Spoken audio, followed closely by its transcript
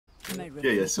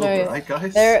Yeah, yeah, silver, right,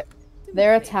 guys?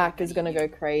 Their attack is gonna go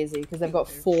crazy because they've got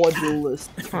 4 duelists.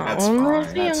 That's fine,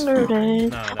 that's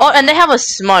fine. Oh, and they have a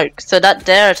smoke, so that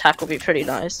their attack will be pretty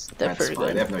nice. They're That's pretty fine.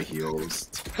 good. They have no heals.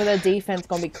 But their defense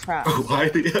gonna be crap. Why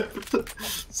do you...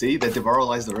 See, they're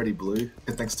demoralized already, Blue.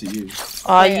 Thanks to you.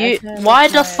 Are Wait, you? Why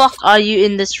the fuck are you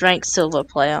in this rank, silver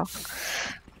player?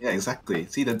 Yeah, exactly.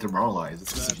 See, they're demoralized.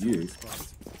 It's because of you.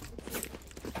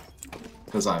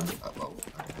 Because I'm... well...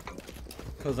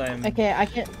 Because I'm... Okay,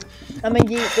 I'm gonna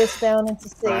yeet this down into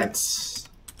C. Right.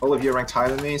 All of you are ranked higher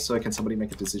than me, so can somebody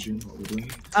make a decision what we're doing?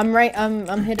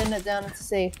 I'm hitting it down into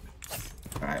C.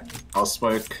 Alright. I'll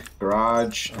smoke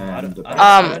garage and...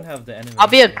 I don't have the enemy. I'll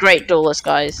be a great duelist,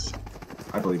 guys.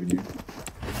 I believe in you.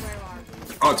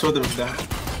 Oh, 2 of them are down.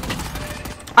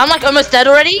 I'm like almost dead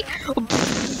already.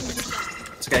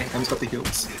 It's okay, Em's got the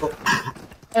heals.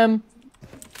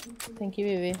 Thank you,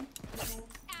 Vivi.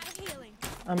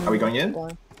 Are we going in?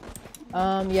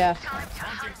 Yeah.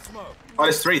 Oh,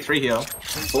 there's 3 here.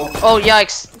 4. Oh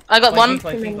yikes! I got one.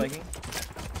 Flanking.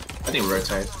 I need to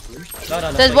rotate.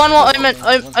 No, There's one more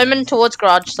omen towards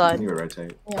garage I side. need to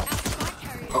rotate. Yeah.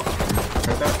 Oh,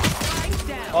 heard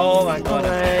that? Oh my god.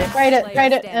 Trade it.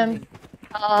 You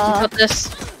got this.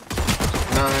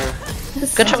 No.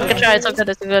 Good try. It's all good.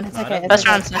 It's all good. It's okay. Best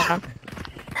round.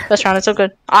 Best round. It's all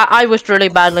good. I wished really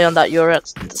badly on that Euro at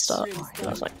the start. I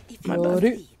was like, my bad.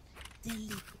 Yoru.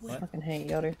 I fucking hate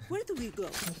Yoru. Where do we go?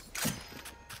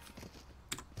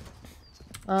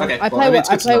 Okay, I well,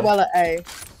 play well at A.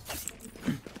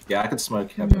 Yeah, I can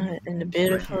smoke heaven. In the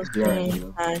beautiful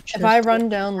thing. If I run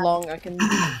down long, I can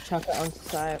chuck it onto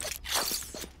side.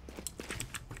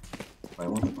 Wait,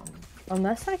 what the fuck?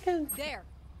 Unless I can.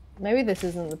 Maybe this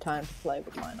isn't the time to play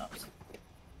with lineups.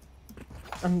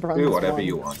 I'm bronze. Do whatever 1.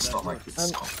 you want. It's not like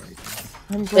it's complicated.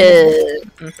 I'm bronze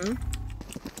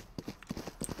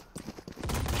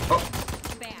Oh,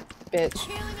 bitch.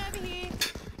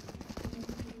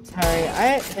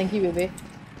 Sorry, thank you, Vivi.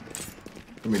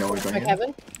 let me know where we're Smoke going.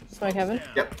 heaven. Smoke heaven.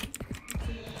 Yep.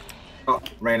 Oh,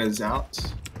 Raina's out.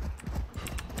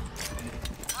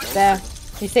 There.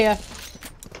 You see her?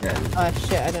 Yeah. Oh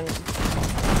shit, I didn't.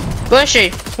 Where's she?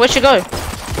 Where'd she go?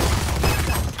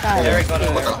 God, Eric got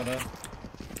her. What the-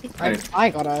 I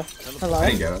got her. Hello? I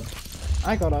didn't get her.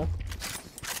 I got her.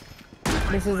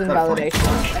 This is Got a invalidation.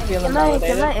 I feel Get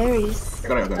invalidated. my Aries. I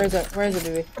got it, I got Where it. is it? Where is it,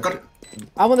 Vivi? I got it.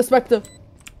 I want the Spectre.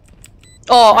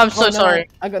 Oh, I'm so no, sorry.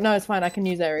 No, it's fine. I can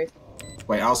use Ares.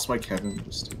 Wait, I'll smoke heaven.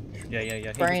 Just...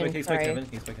 Yeah. Brain, He's sorry. Kevin.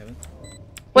 He's Kevin.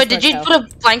 Wait, did you put a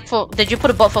flank for? Did you put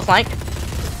a bot for flank?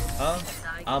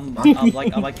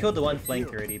 I killed the one flank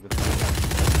already before.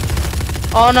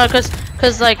 Oh no, cause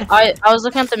like I was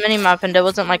looking at the mini map and there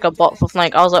wasn't like a bot for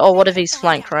flank. I was like, oh, what if he's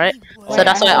flanked, right? So Wait,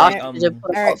 that's why I asked you to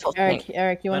put a bot for flank.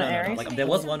 Eric, you want No, Ares? like, there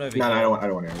was one over No, here. no, I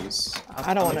don't want Ares.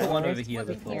 I don't want put one Ares. over here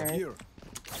before.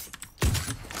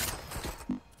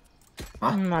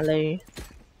 Huh? Malay.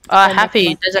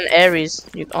 Happy. There's an Ares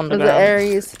on the There's an ground.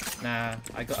 Ares. Nah,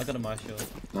 I got a marshal.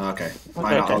 Oh, okay. Okay,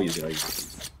 Fine, okay. I'll use it. I'll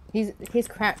use it. He's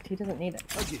cracked. He doesn't need it.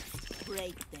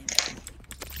 Break them.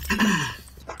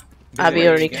 Abby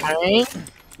already carrying.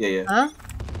 Yeah. Huh?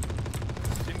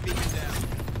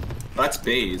 That's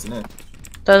B, isn't it?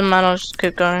 Doesn't matter. Just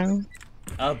keep going.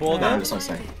 No, Borger. that's what I'm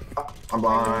saying. Oh, I'm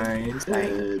blind.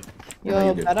 Sorry. No,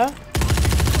 You're good. better?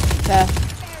 There.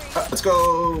 Let's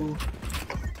go.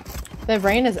 Their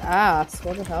rain is ass.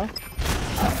 What the hell?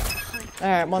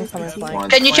 Alright, one's coming flank.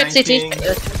 One's Can you check CT?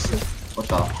 flanking. What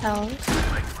the? Hell.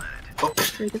 Oh,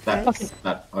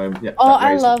 yeah. Oh, that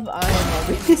I raised love iron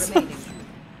lobbies.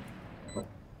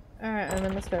 Alright, and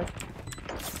then let's go.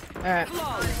 Alright.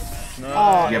 No.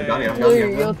 Oh, You have done, you have done, Blue, you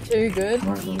have you're done. too good.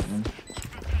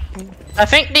 I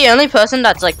think the only person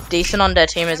that's like decent on their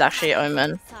team is actually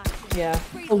Omen. Yeah.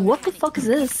 Oh, what the fuck is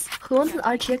this? Who wants an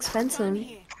RGX Phantom?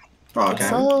 Oh, okay.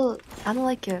 So, I don't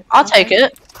like it. I'll take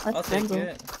it. I'll Let's take Phantom.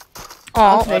 it.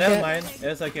 Oh, Oh, Take never it. mind.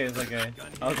 It's okay. It's okay.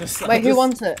 Wait, who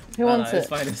wants it? Who No, wants it's it?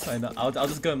 fine. It's fine. I'll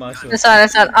just go marshal. it's fine.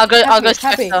 It's fine. I'll go Happy.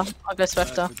 Spectre. I'll go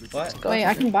Spectre. What? Wait,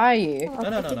 I can buy you.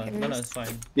 No, it's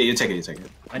fine. Yeah, you take it, you take it.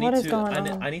 I What need is to. going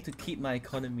on? I need to keep my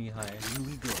economy high.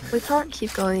 We can't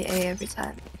keep going A every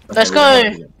time. Okay, Let's we're go.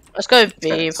 gonna- Let's go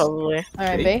B probably.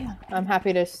 Alright, B. I'm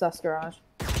happy to sus garage.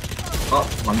 Oh,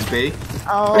 one's B.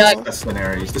 Oh, Yeah. That's an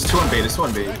Ares. There's 2 on B, there's 2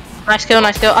 on B. Nice kill.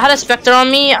 Nice kill. I had a Spectre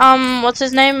on me. What's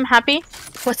his name? Happy.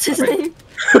 what's his Wait. name?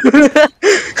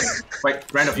 Wait,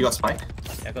 Randolph, you got Spike?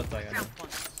 Yeah, I got like.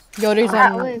 Yoru's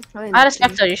on. I had a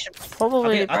Spectre. You should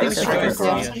probably. I think we should go That's for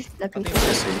right. it.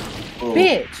 Let's see. Oh.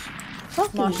 Bitch!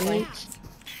 Fucking Marshall. bitch.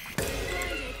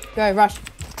 Go, rush.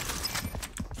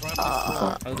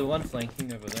 I'll do one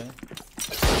flanking over there.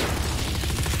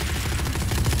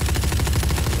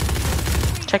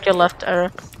 Check your left,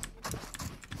 Eric.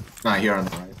 Nah, here on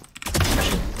the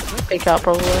right. Peek out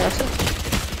probably. I see.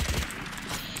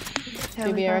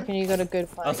 Maybe I reckon you got a good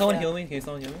fight. Someone yeah. heal me. Can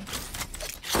someone heal me?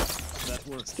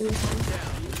 Just give me some.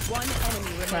 One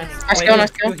enemy remaining. Nice kill,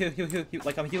 nice kill. Heal.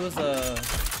 Like he was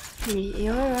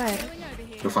You're alright.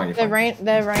 You're fine, you're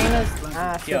Their fine. Reina's still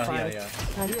yeah, fine. yeah.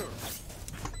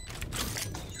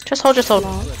 Just hold.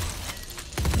 Long.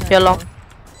 Yeah, long.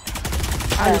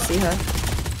 I don't see her.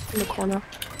 In the corner.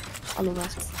 On the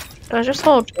left. Just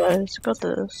hold, guys. Got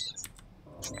this.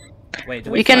 Wait,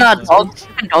 You can dog.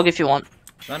 You can dog if you want.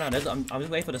 No, I'm just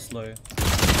waiting for the slow.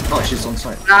 Oh, she's on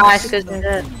site. Nice, good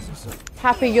shit.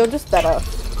 Happy, you're just better.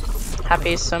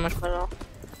 Happy is so much better.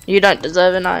 You don't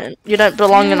deserve an island. You don't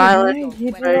belong in Ireland.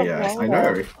 Yeah, I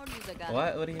know.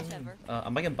 What do you mean?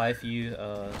 I'm making buy for you,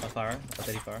 Farah,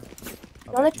 daddyfarah.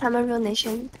 Not like time of real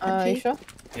nation. You sure?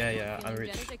 Yeah, I'm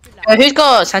rich. Who's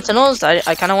got sentinels? I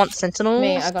kind of want sentinels.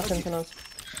 Me, I got sentinels.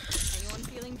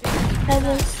 Try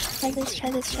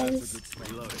this.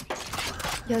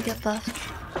 You'll get buffed.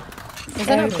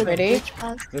 Isn't it pretty?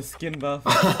 The skin buff.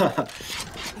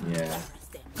 Yeah.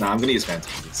 Nah, I'm gonna use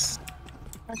phantoms.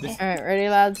 Okay. Alright, ready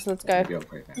lads? Let's go. Go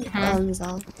play phantoms.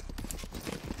 Resolve.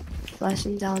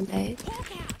 Flashing down A.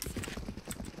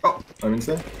 Oh, Omen's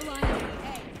there.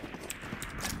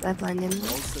 That blind him.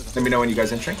 Let me know when you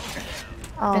guys entering. Okay.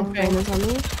 Oh, Entering. Reina's on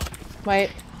me. Wait.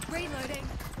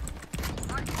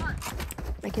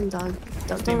 I can dog.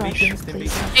 Don't Steam rush, beacon, steam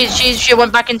please. She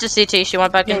went back into CT. She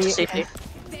went back Yeah, into you- CT.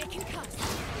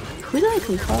 Who did I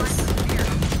concuss?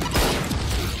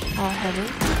 Oh, heaven.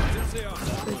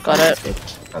 Got it.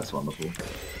 That's wonderful.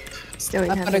 Still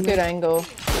in I've got a heaven. good angle.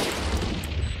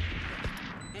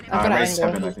 I've got Race an 7,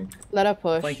 I angle. think. Let her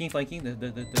push. Flanking. The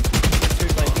two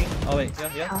flanking. Oh wait,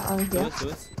 yeah. Oh, Do yeah.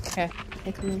 it. Okay.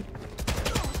 I come in.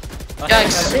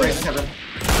 Yikes. Race 7.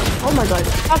 Oh my god.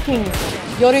 Fucking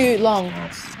Yoru long.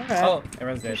 Nice. Alright. Oh,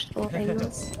 everyone's dead. Pushed all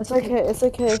angles. It's okay, it's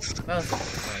okay.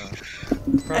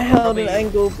 No. I held an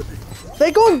angle.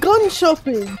 They go gun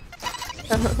shopping!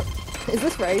 Is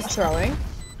this Ray's throwing?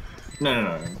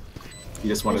 No. You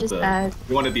just wanted just the. add.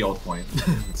 You wanted the old point.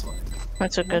 That's fine.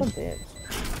 That's so What a good.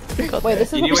 bitch. Wait,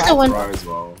 this is You knew a it still win. throw as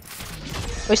well.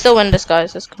 We still win this,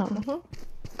 guys. It's calm.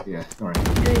 Yeah, alright.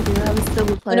 I was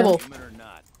still a player. winnable.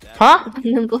 Huh?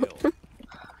 Nimble.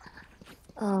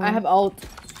 I have ult.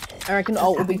 I reckon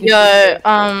ult will be good.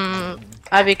 Yo,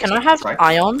 Ivy, can I have Right.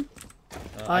 Ion?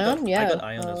 Ion? Yeah. I got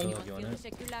Ion as well if you want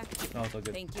it. No, it's all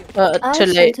good. Thank you. Too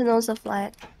late. Sentinels are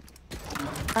flat.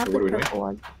 I have So what are we the doing? purple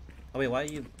one. Oh wait, why are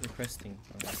you requesting?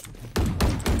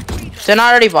 Didn't I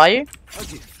already buy you?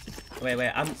 Wait,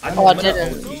 I'm Oh, I gonna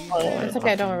didn't. ult you. It's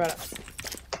okay, don't worry about it.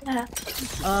 Yeah.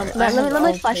 I Let have me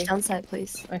ulti. flash downside,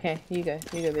 please. Okay, you go,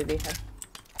 baby.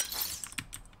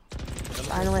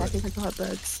 Finally, I can control her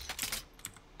birds.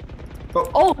 Oh,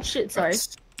 Oh shit! Sorry.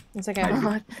 nice. It's okay. Oh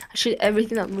god, I shoot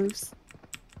everything that moves.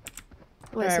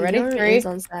 Wait, Alright, so ready? Yoru 3? is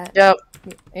on side. Yep.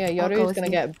 Yeah, I'll go Yoru's with gonna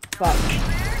you. get fucked.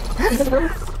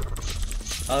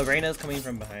 Reina's coming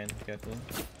from behind. Careful.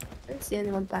 I don't see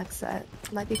anyone backside.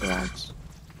 Might be garage.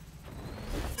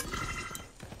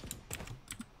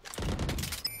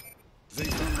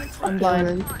 I'm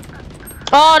blind.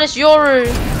 Oh, this Yoru.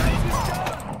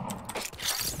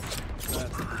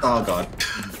 Oh god.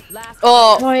 Last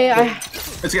Oh, Oh yeah,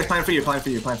 Let's get plan for you. you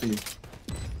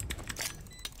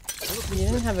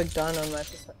didn't have a gun on my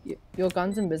your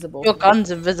gun's invisible. your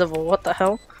gun's invisible. What the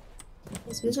hell?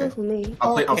 It's visual for me.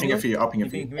 I'll Oh, ping it for you. I'll ping it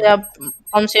for you. Yeah,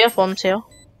 bombs here.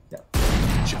 Yeah.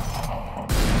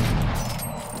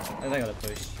 I gotta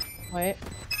push. Wait.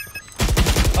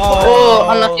 Oh,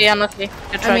 unlucky.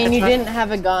 Good try, I mean, good you try. didn't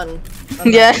have a gun.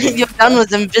 Yeah, your gun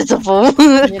was invisible. You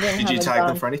didn't Did have you a tag gun.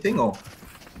 them for anything or?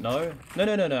 No. I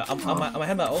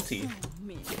had my ulti.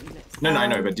 No, I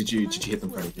know, but did you hit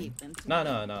them for anything? No.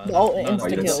 The ult No, insta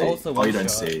you don't kill. see. Also Oh, you one don't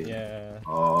shot, see. Yeah.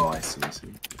 Oh, I see.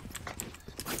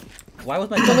 Why was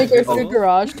my Can we go through invisible?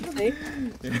 garage to see?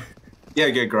 Yeah,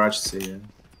 go garage to see.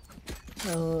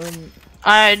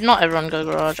 Yeah. Not everyone go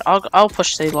garage. I'll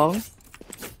push C long.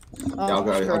 I'll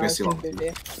go garage see one. can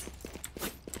do.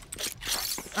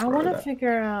 I want to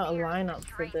figure out a lineup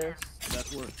for this.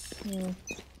 That works.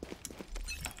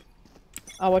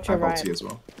 I'll watch I your have right. ulti as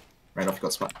well. Right off, you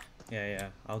got spot. Yeah.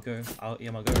 I'll go with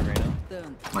Reina.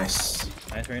 boom. Nice.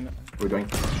 Nice Reina. We're doing.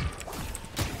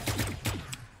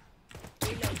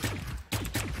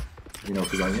 You know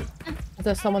if we're going in? Is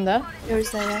there someone there?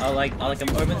 Yoru's there. I like I'm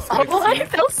Omen's Oh, I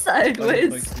fell Omen's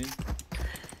sideways.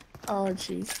 Oh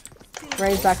jeez.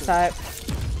 Ray's backside.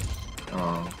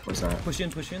 Oh, what's that? Push in,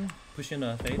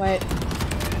 fade. Wait.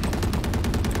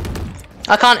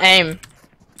 I can't aim.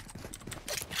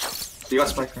 You got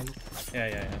spike, man.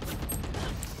 Yeah.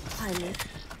 Behind me. Is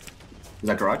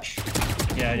that garage?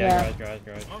 Yeah,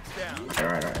 garage.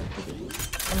 Alright.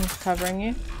 I'm covering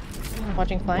you.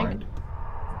 Watching flank.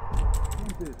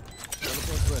 Blind.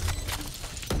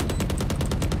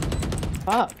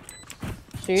 Fuck.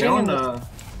 Shooting Stay on, him.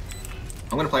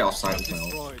 I'm gonna play offside as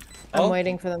well. I'm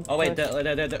waiting for them. Oh wait, to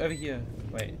they're over here.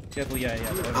 Wait, careful, yeah.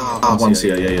 Over here. One's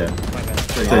here, yeah. My bad.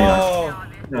 Oh!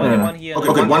 One here.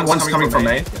 Okay, one's coming from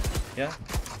main. Yeah.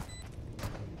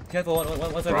 Careful,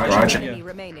 one's over Garage. here. Enemy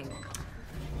remaining.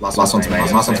 Last one's main.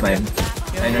 Last one's main.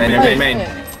 Main.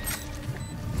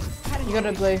 You got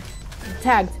a blue.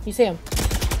 Tagged. You see him?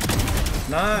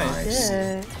 Nice.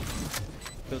 Yeah.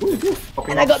 Good.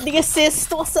 And I got the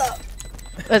assist. What's up?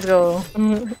 Let's go.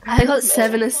 I got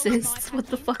 7 assists. What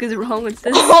the fuck is wrong with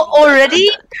this? Already?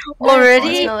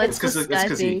 Already? No, It's it's because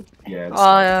just he. Skype. Yeah.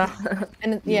 Oh yeah.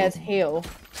 And yeah, it's heal.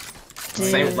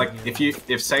 Same, like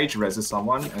if Sage reses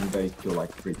someone and they kill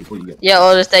like 3 people, you get. Yeah,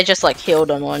 or if they just like healed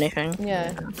them or anything.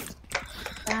 Yeah.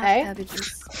 Hey?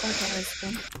 Cabbages. Okay, let's go.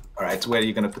 Alright, where are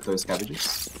you gonna put those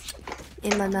cabbages?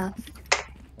 In my mouth.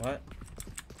 What?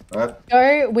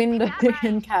 Go window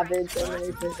and cabbage and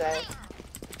then present.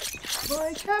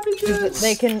 My cabbages.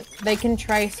 They can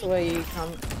trace where you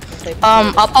come. if they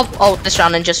I'll pop ult this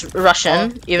round and just rush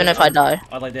in, even if I die.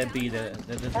 I'd like that B there.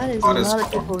 That is Oh, a there's lot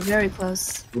of cool. people very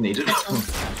close. We need it.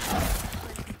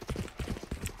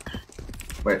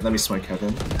 Wait, let me smoke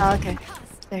heaven. Oh, okay.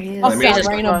 There he is. I'll Let me start just-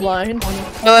 rain of blind.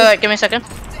 Wait, give me a second.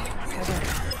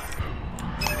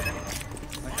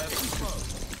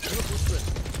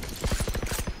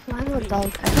 Why no dog?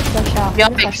 I can flash out. Yeah, I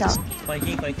can flash out.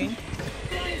 Flanking.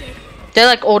 They're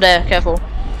like all there, careful.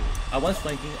 I was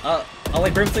flanking. Oh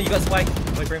wait, Brimstone, you got spike.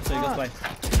 Wait, Brimstone, you got spike.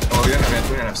 Oh, we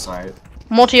don't have sight.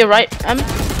 More to your right,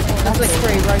 That's like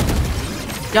 3, right?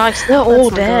 Yikes, they're all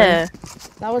not there.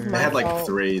 That was my They had like fault.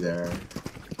 3 there.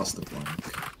 Plus the flank.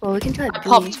 Well, we can try I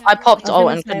B. popped I ult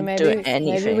was and gonna couldn't say, do Maybe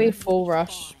anything. we full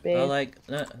rush B. Like,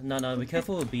 no, be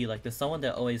careful with B. Like, there's someone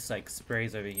that always like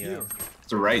sprays over here.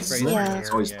 It's a race. Sprays Yeah. over It's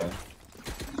always here,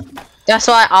 there. That's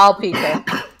why I'll peek her.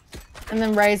 And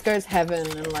then Raze goes heaven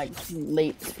and like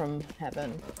leaps from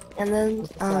heaven. And then,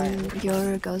 Right.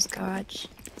 your goes garage.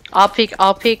 I'll peek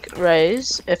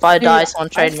Raze. If I die, someone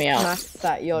trade me out. Smash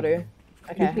that Yoru.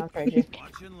 Okay, I'll trade you.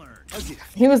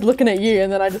 He was looking at you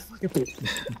and then I just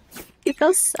He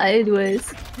fell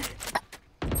sideways.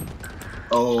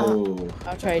 Oh.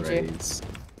 I'll trade you. Raise.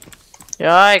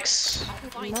 Yikes.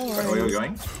 No Where are you worries.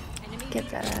 going? Get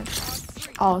that.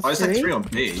 Oh, Oh, it's like 3 3? on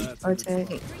B. Or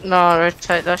 2. No,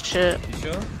 rotate that shit. You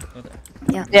sure? Okay.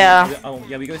 Yeah. Yeah.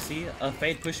 Yeah, we go see.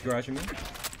 Fade push garage with me.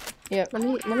 Yep. Let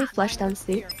me flash down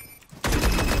C.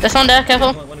 There's one there,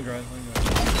 careful. One garage.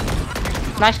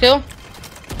 Nice kill.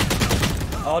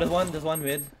 Oh, there's one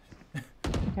mid.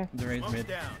 Okay. The raise mid.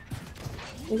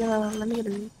 Let me get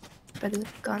a better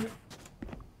gun.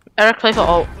 Eric, play for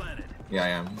ult. Yeah, I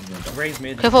am. Raise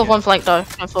mid. Careful of one flank though.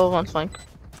 Careful of one flank.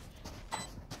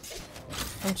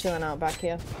 I'm chilling out back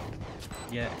here.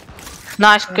 Yeah.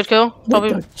 Nice, good kill.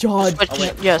 Probably Judge.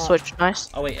 switch. Yeah, switch. Nice.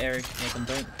 Oh wait, Eric, make them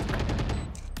don't.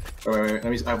 Wait. Let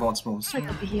me. I have one small. Like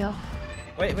over here.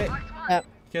 Wait. Yep.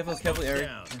 Careful, Eric.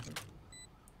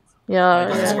 Yeah.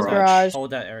 Nice. Yeah, Garage. garage.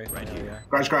 Hold that, Eric. Right now, yeah.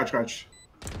 Garage. Right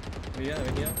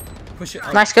here. Push it.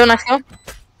 Nice kill. Nice kill.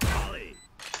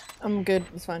 I'm good.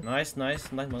 It's fine. Nice,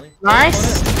 Molly.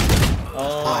 Nice.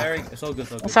 Oh, Eric, so good.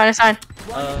 It's fine. It's fine.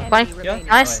 Yeah. Fine.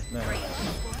 Nice. Alright,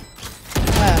 no.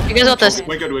 Where? You guys got this.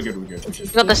 We're good. You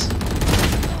got this.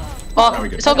 Oh, we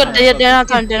good. it's all good. They don't have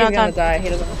time. They He's don't gonna have time. die. He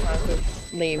doesn't have time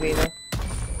to leave either.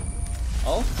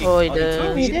 Oh, Oh, he did.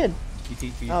 Oh, he did. He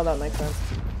TP. Oh, that makes sense.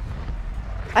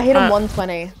 I hit him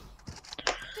 120.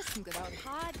 Just some good old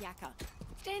hard yakka.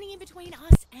 Standing in between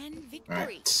us and victory.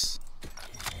 Alright.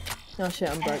 Oh shit,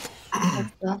 I'm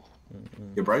broke.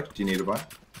 You're broke? Do you need a buy?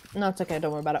 No, it's okay.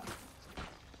 Don't worry about it.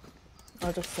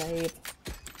 I'll just save.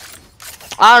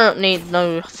 I don't need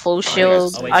no full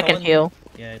shield. Oh, wait, I can someone- heal.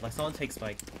 Yeah, like someone take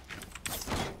spike.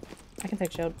 I can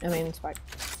take shield. I mean, spike.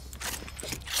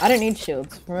 I don't need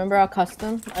shields. Remember our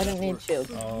custom? I don't need shields.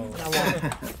 Oh. I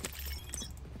want.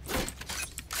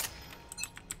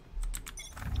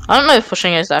 I don't know if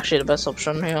pushing is actually the best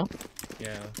option here.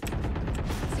 Yeah.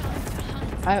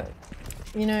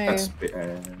 You know. That's.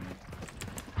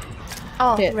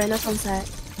 Oh, Hit. Rena's on side.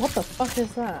 What the fuck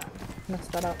is that?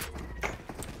 Messed that up.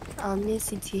 Near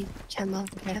CT. Chamber.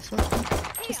 Careful.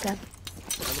 Just that.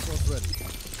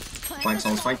 Flank,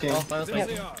 someone's flanking. Oh, final spike.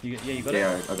 You got it.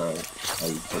 Yeah, I got it.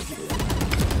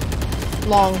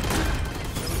 Long.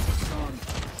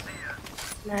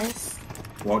 Nice.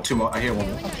 One, 2 more. I hear 1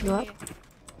 more. Up you up.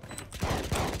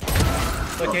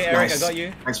 okay, Eric, Nice. I got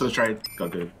you. Thanks for the trade.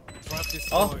 Got good.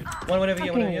 Oh, one over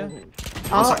here, one over here.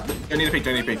 Oh, sorry. Don't need to peek,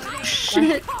 don't need to peek.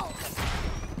 Shit.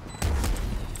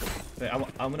 Wait,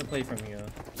 I'm gonna play from here.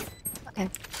 Okay.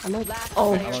 I'm not. Last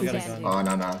Oh, player Jesus. standing. Oh,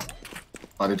 no.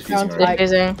 Oh, they're defusing Sounds already. like-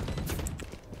 Amazing.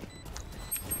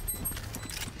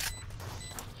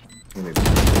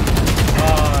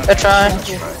 Oh, Good try.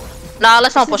 Nah,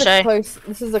 let's not push A.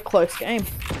 This is a close game.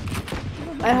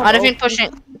 I don't think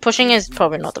pushing is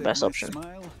probably not the best option.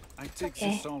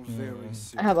 Okay.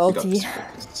 I have We got ulti.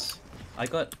 this. I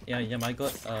got I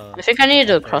got I think I need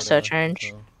to do a crosshair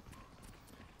change. so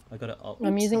I got it up.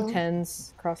 I'm using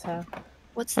 10's crosshair.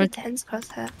 What's the tens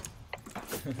crosshair?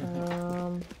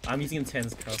 I'm using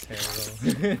intense crosshair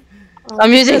as well.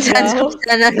 I'm using As 10 well.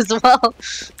 as well.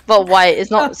 But white, it's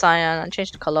not cyan. I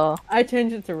changed the color. I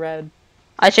changed it to red.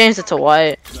 I changed it to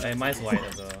white. Hey, mine's white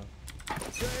as well.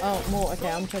 Oh, more.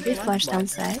 Okay, I'm We checking. flash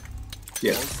downside.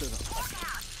 Yeah.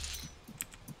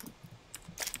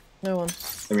 No one.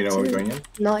 Let me know where we're going in.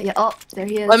 Not yet. Oh, there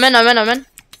he is. I'm in.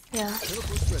 Yeah.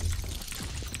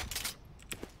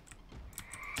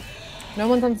 No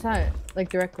one's on site, like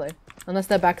directly, unless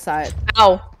they're backside.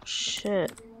 Ow.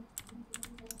 Shit.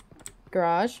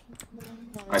 Garage.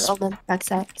 Nice. On the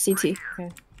backside. CT.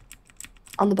 Okay.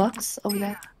 On the box over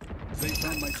there.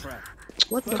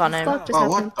 What the Can't aim. fuck just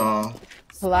Oh, happened? what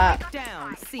the? Slap.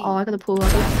 Down. C. Oh, I gotta pull.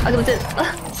 I gotta dip.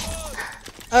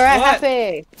 All right, What?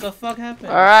 happy. What the fuck happened?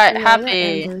 Alright, Yeah, I got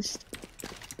happy. ambushed.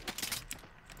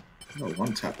 Oh,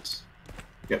 one tapped.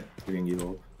 Yep, giving you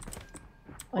all.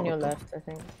 On your left, I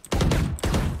think,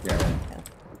 Yeah.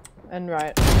 and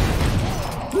right.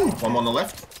 One on the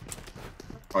left.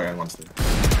 Oh, yeah, one's there.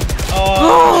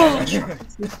 Oh! Nice try.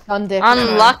 Gun dick.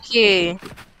 Unlucky.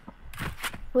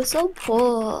 We're so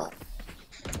poor.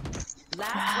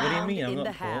 Last What do you round mean? I'm in the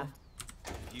not half.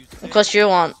 poor. Because you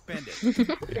want. You have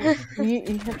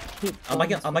to keep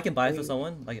I'm making buy for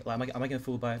someone. I'm making a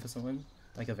full buy for someone.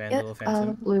 Like a Vandal or Yep.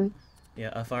 Phantom. Blue.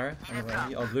 Yeah, fire.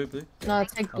 Oh, blue. No,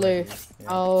 take I'll blue. let you,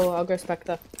 yeah. I'll go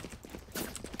Spectre.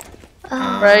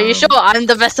 Bro, you sure I'm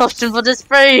the best option for this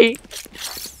free?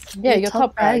 Yeah, you're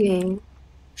top frag. bragging.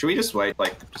 Should we just wait,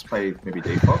 like, just play maybe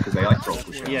default? Because they like drop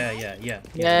push. Yeah. Yeah.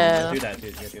 Do that,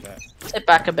 dude. Yeah, do that. Sit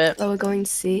back a bit. Oh, we're going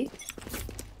C.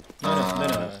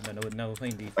 No, we're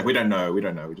playing defense. Like, we don't know, we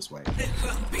just wait.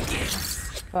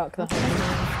 Fuck the.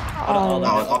 Oh,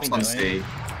 ops on C.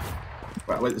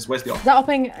 Right, where's the op? Is that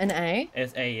upping an A?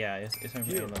 It's A, yeah. It's from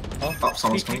A. Oh, Oh,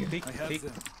 someone's peek. coming.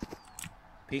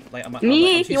 Peek. Like,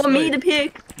 Me? she's You want me slow. to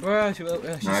pick? Bro, she's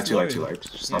No, too late.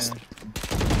 Just not.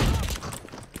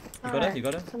 You got it? You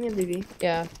got it? Come here, baby.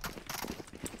 Yeah.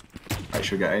 Right,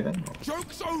 should we get A then? Or-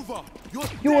 Joke's over.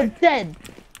 You're dead.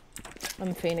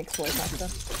 I'm Phoenix Voice Actor.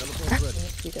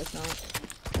 You guys know it.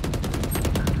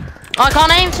 I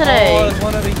can't aim Oh, today. there's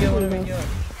one over here.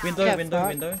 Yeah,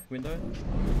 Window.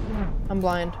 I'm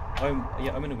blind.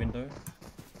 I'm in a window.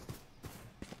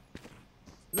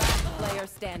 Last player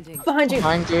standing. Behind you.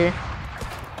 Behind you.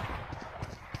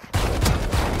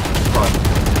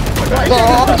 My bad.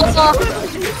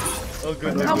 Oh,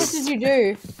 good. How much did you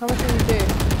do?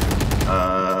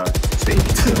 C.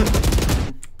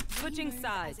 Switching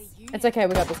sides. It's okay,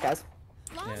 we got this, guys.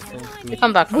 You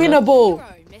come back. Winnable!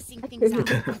 Messing things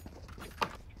up.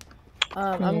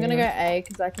 I'm gonna go A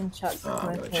because I can chuck Oh, I'm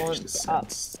my gonna change the horns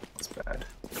up. sense. That's bad.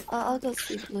 I'll go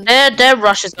C blue. Their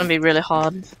rush is gonna be really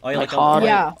hard. Like hard.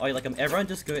 Yeah. Everyone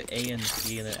just go A and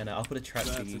C and I'll put a trap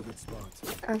B.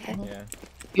 Okay. Yeah.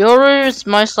 Yoru's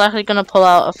most likely gonna pull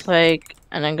out a fake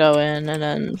and then go in and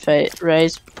then fake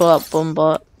raise, pull out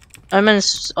Boombot.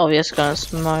 Omen's obviously gonna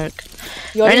smoke.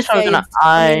 Raina's probably gonna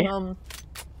eye.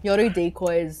 Yoru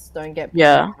decoys don't get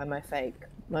Yeah. by my fake.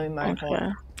 My Okay.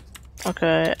 horn.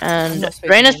 Okay, I'm and not speaking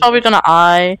Raina's probably English. gonna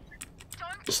eye.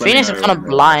 Just let me Phoenix is know gonna when-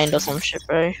 blind or some shit,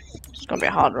 bro. It's gonna be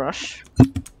a hard rush.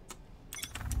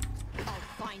 I'll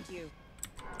find you.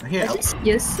 Yeah.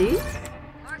 Yes, C?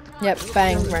 Yep,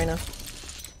 bang, Raina.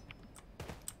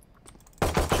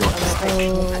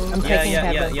 I'm taking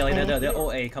heaven. Yeah, like they're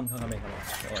all A. Come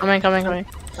in. Coming.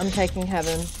 I'm taking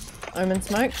heaven. Omen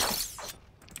smoke.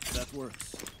 That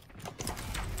works.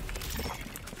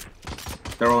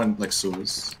 They're all in like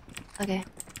sewers. Okay.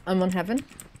 I'm on heaven.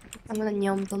 I'm gonna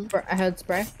nyom them. I heard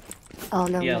spray. Oh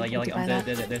no. Yeah, I'm like not gonna buy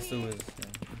that. they're still with.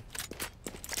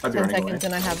 I'd be 10 running away. seconds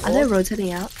and I have Are they orb.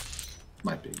 rotating out?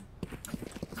 Might be.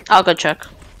 I'll go check.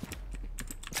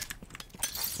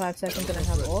 5 seconds and I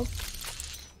have orb.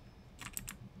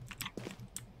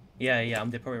 Yeah,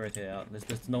 they're probably rotated out.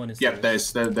 There's no one in. Yep,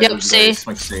 there's Yep, C.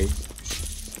 like C.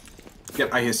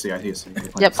 Yep, I hear C.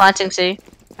 Yep, planting C.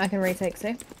 I can retake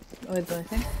C. With my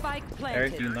thing. Spike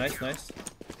Eric, planted. you nice.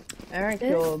 Eric,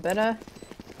 you're better.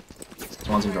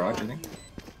 One's in garage, I think.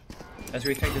 Let's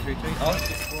retake, let's retake. Oh!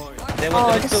 There Oh,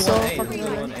 was this still is so 1A, fucking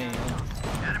still annoying. 1A.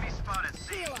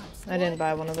 I didn't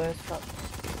buy one of those, but...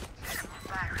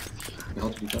 The hell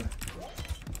did you go?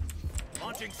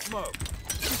 Launching smoke.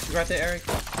 You right there, Eric?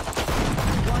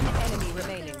 One enemy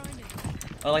remaining.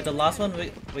 Oh, like the last one,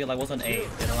 we like was on A. Yeah,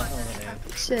 the last one was on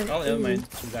A. Shit. Oh, never mind.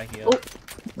 He's back here. Oh.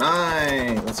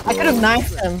 Nice! Let's go. I could have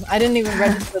knifed him. I didn't even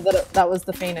register that that was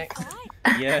the Phoenix.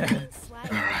 Yeah.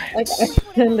 Alright. Like,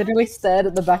 I literally stared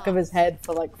at the back of his head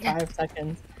for like 5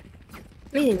 seconds.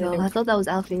 Really no, I thought that was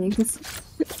Al Phoenix.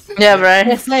 Yeah, right.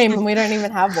 Yeah, same, and we don't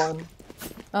even have one.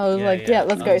 I was Yeah, like, yeah. yeah,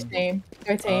 let's go team.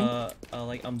 Go team.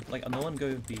 Like no one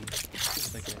go B.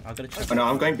 Like, I gotta check. Oh no,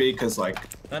 I'm going B because like.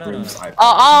 No. rooms I-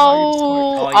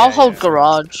 I'll yeah, hold yeah.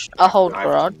 garage. I'll hold I've-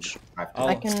 garage.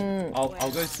 I can... I'll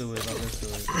go sewers. I'll go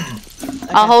sewers.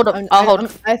 I'll hold. I'm- I'll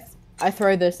hold. I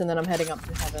throw this and then I'm heading up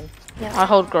to heaven. I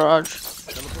hold garage.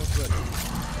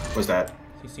 What's that?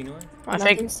 You see anyone? I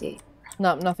Nothing think C.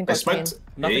 No, nothing I got seen. smoked.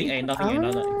 Nothing A. A, nothing A,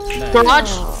 no.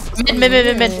 garage. Mid.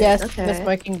 Yes, Okay. they're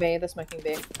smoking B, they're smoking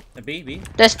B. B.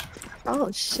 There's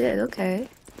Oh shit, okay.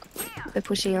 They're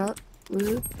pushing out.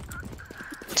 Ooh.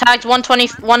 tagged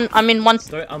 121. I mean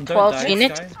Don't 112 die,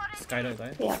 Phoenix. Sky don't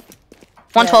die. Yeah.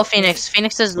 112 Phoenix.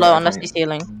 Phoenix is low unless he's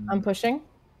healing. I'm pushing.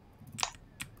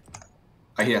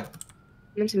 I hear.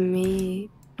 Come to me,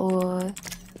 boy.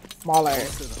 Smaller.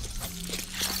 That's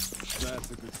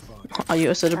a good spot. Are you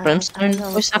also the I brimstone know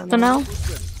voice what's actor going on. now?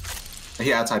 I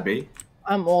hear outside B.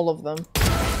 I'm all of them.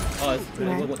 Oh, it's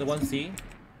the 1C.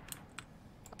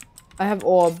 I have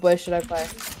orb, where should I play?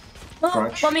 Oh,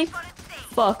 Garage. let me.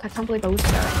 Fuck, I can't believe I was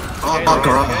there. Oh, Okay, oh, okay,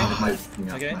 garage. okay. Oh, my,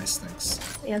 yeah, Okay. nice, thanks.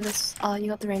 Yeah, this. You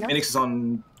got the rain up? Phoenix is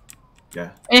on. Yeah.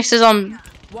 Phoenix is on.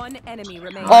 One enemy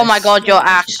remaining. Oh my god,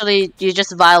 you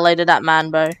just violated that man,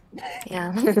 bro.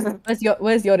 Yeah.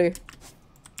 Where's Yoru?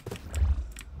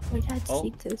 We had to Oh.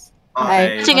 seek this. Oh,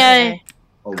 Hey. A. Ting A.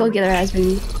 Hold Go on. get her ass,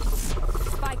 baby.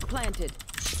 Spike planted.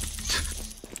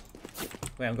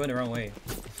 Wait, I'm going the wrong way.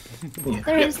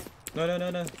 There is. No.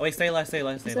 Oh, wait, stay alive.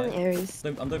 It's on Aries.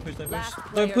 Don't push. Last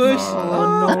Don't player push.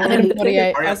 Oh no.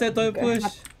 148. I said don't push.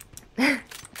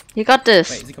 You got Wait,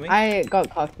 this. is he coming? I got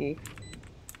cocky.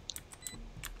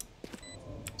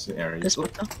 It's an area. This Oh,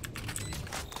 one.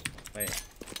 Wait,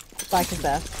 Spike is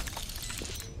there.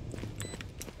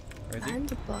 where is he? And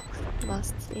the box.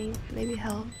 Last thing. Maybe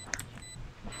hell.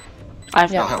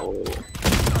 I've Yeah.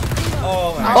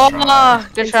 Oh my Oh, Nice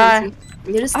good try.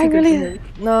 You're just I too good really... for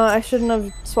him. No, I shouldn't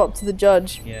have swapped to the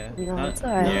judge. Yeah. No, it's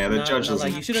alright. Yeah, the No, judge no, doesn't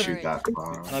like, you should've- shoot that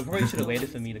far. I probably should have waited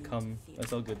for me to come.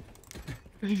 That's all good.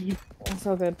 It's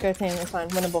all good. Go team, it's fine.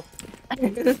 Winnable.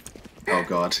 Oh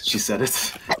god, she said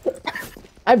it.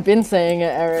 I've been saying it,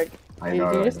 Eric. I You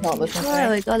know. just not listening Oh,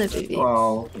 to I got it, baby.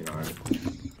 Well, you know, me.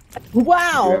 we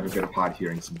Wow! have a bit of hard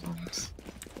hearing sometimes.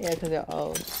 Yeah, because you're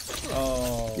old.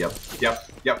 Oh. Yep.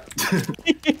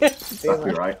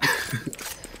 Exactly right.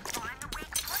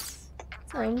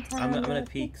 I'm gonna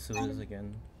peek sewers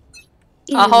again.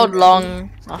 I'll hold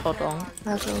long. I'll go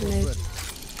mid.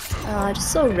 I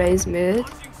just saw Ray's mid.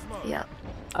 Yeah.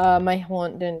 My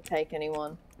haunt didn't take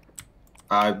anyone.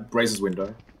 Raises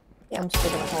window. I'm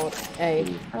still gonna hold A.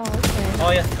 Oh, okay.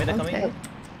 Oh yeah, wait, they're coming. Okay.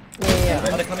 Yeah.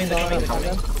 Oh, they're coming. They're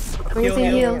coming. Bring it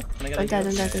heal. Can I get a I'm dead,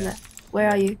 heal? I'm dead, I'm dead. Where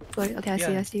are you? Wait, okay,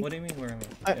 I see. What do you mean? Where am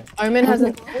I? Okay. Omen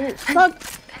hasn't. Fuck!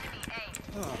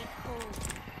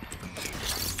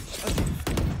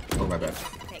 Oh my bad.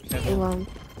 Hey, well,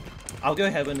 I'll go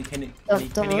heaven. Can you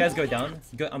guys go down?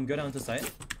 Go down to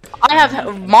site. I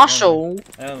have Marshall.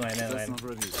 Never mind. That's not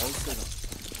ready. All set up.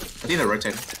 I think they're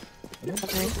rotating.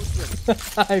 okay.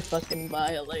 I fucking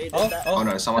violated that. Oh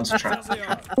no, someone's trapped. There they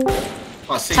are.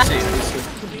 Oh, C. Nice.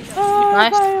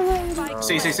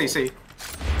 C.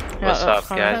 What's up,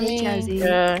 guys? Hey, Jazzy.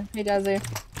 Yeah. Hey, Jazzy.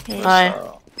 Hey. Hi.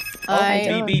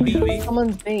 I. B.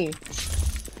 Someone's B.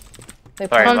 They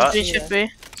Sorry, pulled what? It should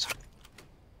be.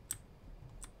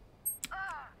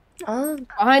 Oh,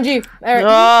 Behind you, Eric.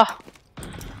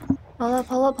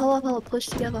 pull up. Push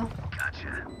together.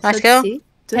 Nice So, kill. see?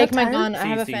 Do we Take have my time? gun. I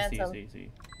have a C. phantom.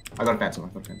 I got a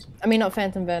phantom. I mean, not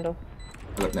phantom vandal.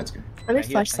 I got Netscape. Let me I hear-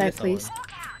 flash I side, hear please. someone.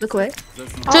 Look away.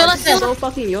 That's Oh, not let's this is go. so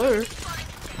fucking your.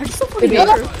 I'm so fucking Baby. your.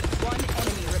 One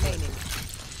enemy remaining.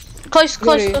 Close.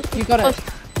 Yoru, you got it.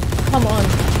 Come on.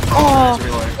 Oh,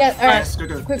 Yeah, alright. Nice,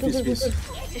 good. Quick. Peace.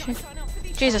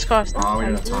 Jesus Christ. Oh, we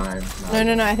don't have time.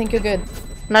 No, I think you're good.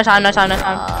 No time. Thanks.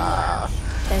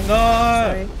 No.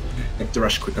 Sorry. Like to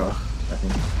rush quicker, I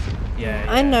think. Yeah.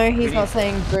 I know he's We not need-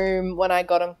 saying boom when I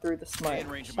got him through the smoke.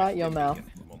 Shut your mouth.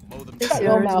 This Shut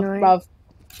your is mouth, annoying. bruv.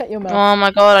 Shut your mouth. Oh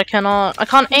my god, I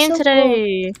can't aim so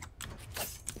today.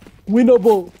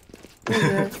 Winnable.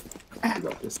 You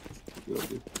got this. You got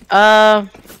this.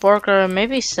 Borger,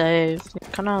 maybe save.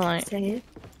 Kind of like, Say it.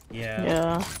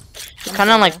 yeah. Kind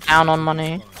of like down on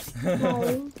money.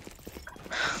 No.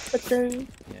 But then.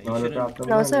 Yeah, Not you about the shouldn't.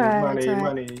 No, it's alright, money, it's alright.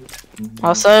 money.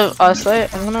 Also,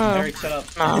 I'm gonna. Eric, shut up.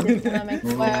 No. Gonna make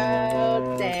the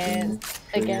world dance.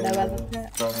 Again, about the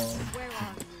Where are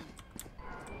you?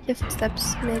 Your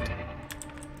footsteps mid.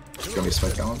 You want me to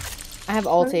smoke that one? I have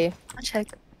ulti. I'll check.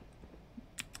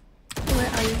 Where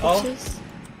are you, Oh. bitches?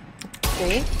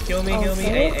 See? Heal me, heal me.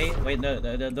 Okay. Hey. Wait, no,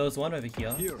 there was one over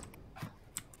here. Here.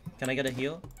 Can I get a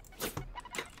heal?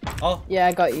 Oh, Yeah,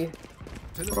 I got you.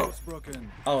 Teleport's broken.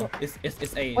 oh, it's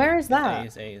A. Where is It's that?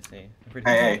 It's A. I'm pretty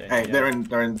Hey, sure hey, it's A, hey, yeah.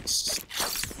 they're in.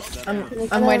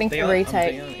 I'm waiting They for are,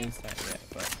 retake. they are inside, yeah,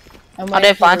 but... I'm Are waiting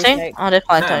they for planting? retake. Are they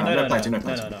planting? No, No. planting.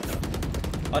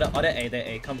 Oh, they're A, they're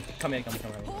A. Come here.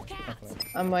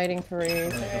 I'm waiting for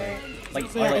retake.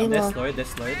 Like, Yeah, they're Emo. slowed, they're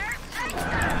slowed.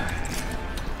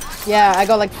 Yeah, I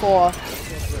got like 4.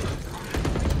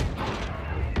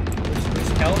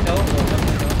 Hell.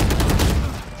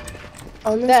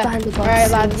 Almost There. behind the box.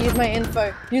 Alright, lads, use my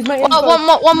info. Use my info. Oh,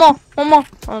 one more.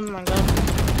 Oh my god.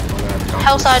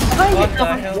 Hell side. What the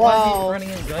hell? Why Wow. is he running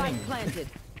and gunning? Spike planted.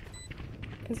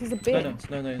 Because he's a bitch.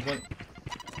 No, it's one.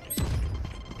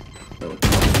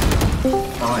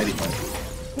 Oh,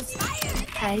 85.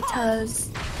 Haters.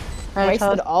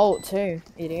 Wasted ult too,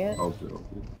 idiot. Oh, good, oh,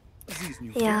 good. These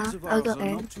new Yeah, friends of I'll ours go are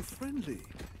in. not too friendly.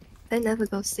 They never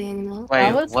go see anymore. Wait,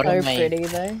 That was what so am I? pretty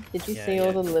though. Did you Yeah, see all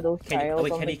yeah. the little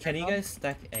trails on the Can you ground? guys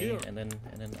stack A and then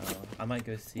I might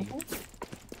go C.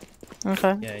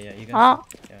 Okay. Yeah, you guys.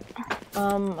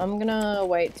 Oh, I'm gonna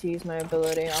wait to use my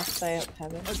ability. I'll stay up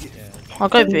heaven. Yeah, I'll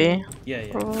go B. yeah.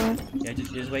 Probably. Yeah,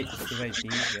 just wait B.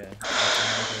 Yeah.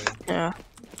 Yeah.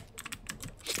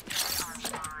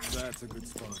 That's a good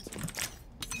spot.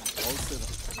 All set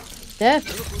up. Death.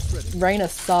 Teleport's ready. Reyna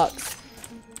sucks.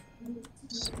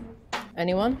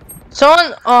 Anyone?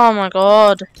 Someone. Oh my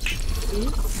god.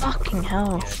 Fucking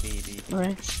hell. Yeah, B.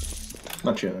 Right.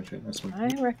 Not sure. That's one.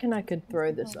 I reckon I could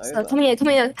throw this So over. come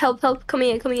here. Help, come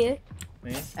here.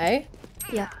 Me? Eh?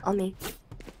 Yeah, on me.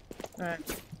 Alright.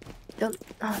 Don't.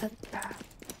 Oh, that's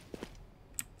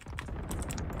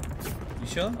You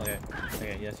sure? Okay.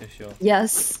 Yes, you're sure.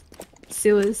 yes.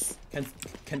 Sewers.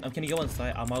 Can you go on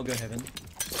site? I'll go heaven.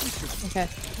 Okay.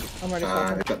 I'm ready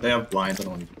for it. They have blinds. I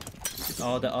don't want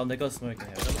to. They got smoke in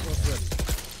here. Teleport's ready.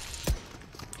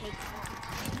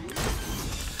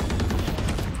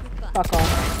 Fuck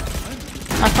off.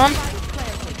 Have fun.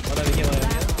 One over here.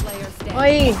 Last player standing.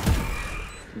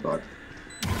 Oi! God.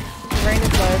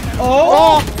 Reyna's low.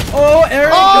 Oh,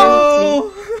 Eric!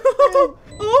 Oh!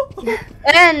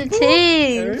 NT!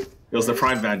 It was the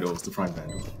Prime Vandal.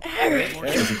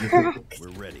 We're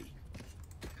ready.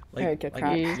 Eric, you're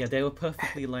crap. Yeah, they were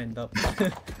perfectly lined up.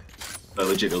 No,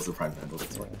 legit, it was the Prime Vandal.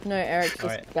 That's why. No, Eric's just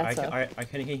Alright, better.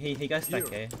 he guys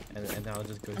stack A, and I'll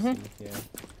just go C. Yeah.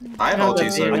 I have No, ulti,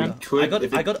 but so yeah. we could. I got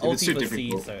if it's too ulti for C,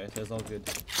 difficult. so it's all good.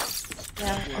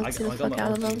 Yeah, I'll I see the got fuck my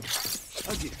out of them. ulti.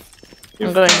 I'll give. I'm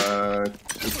If going.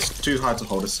 it's too hard to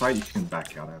hold a site, you can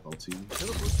back out. I have ulti.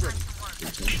 Teleport's ready.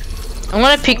 I'm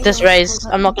gonna peek this raise.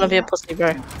 I'm not gonna be a pussy,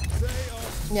 bro.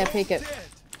 Yeah, peek it.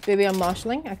 Baby, I'm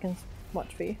marshalling. I can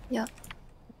watch for you.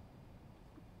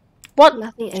 What?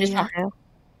 Nothing She's in not here.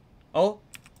 Oh,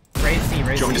 raise C, Do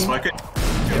raise you want me to C. smoke it?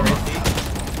 Raise Do you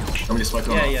want me to smoke it?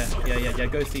 or not? Yeah,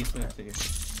 go C, smoke C.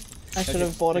 I should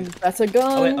have bought a better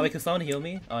gun. Oh wait, can someone heal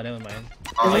me? Oh, never mind.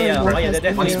 Oh, Yeah, they're One's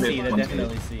definitely mid, C, they're one's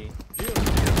definitely C.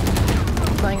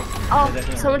 Like, Oh,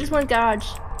 definitely someone just went garage.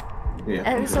 Yeah.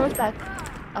 And someone's back.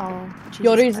 Oh, Jesus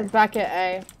Yori's Christ. back at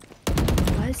A.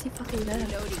 Why is he fucking there?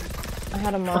 I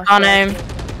had a marshal. can't aim.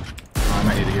 I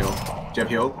might need a heal. Do you have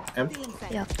heal, M?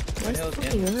 Yeah. Where's hell the is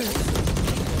fucking Yori?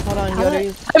 Hold on, How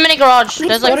Yori's. Too many garage.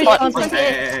 There's like Yori's what? on- Come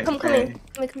Hey, here. Come here.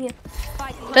 Come here.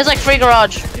 There's like 3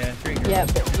 garage. Yeah, 3 girls. Yeah,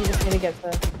 but you just need to get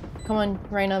the. Come on,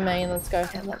 Reyna main, let's go.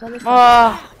 Yeah, let me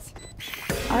Oh,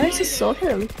 I just saw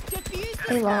him.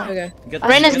 Hey, wow. Okay. Get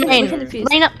Reyna's get main. we can defuse.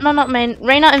 Reyna, no, not main.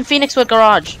 Reyna and Phoenix were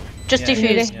garage. Just Yeah,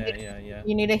 defuse. Yeah.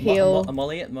 You need a heal.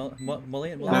 Molly it. No, we have No,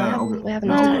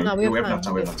 enough no, we have enough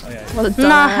time. Oh, yeah. Well,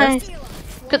 Nice.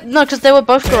 No, because they were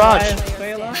both garage.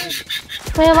 Stay alive.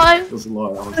 Stay alive. It was a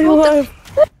lot. I was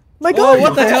My Oh, god!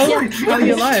 what the hell? How are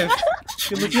you alive?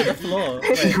 You're legit the floor.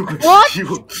 Wait. What?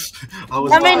 I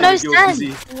was That made no lying, you were sense.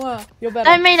 busy. Wow, you're better.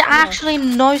 That made actually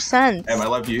no sense. Em, I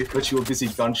love you, but you were busy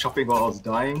gun shopping while I was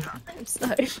dying. I'm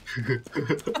sorry.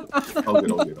 All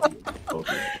good.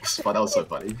 But that was so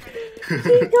funny.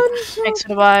 Thanks for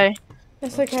the buy.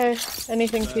 It's okay.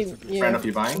 Anything to you. Randolph,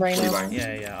 you buying? What are you Reyna. buying?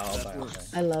 Yeah, I'll buy.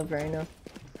 I love Reyna.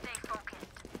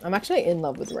 I'm actually in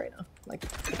love with Reyna. Like,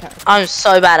 the character. I'm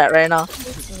so bad at Reyna.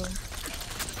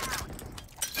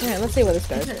 Yeah, let's see where this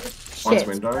goes. One's Shit.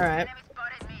 window. Alright.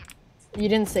 You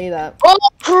didn't see that. Oh,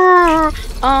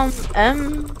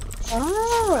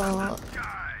 Oh.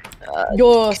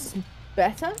 Yours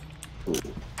better?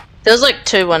 There's like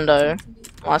 2 window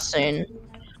last scene.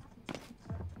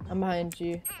 I'm behind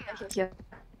you. Yeah.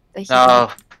 No.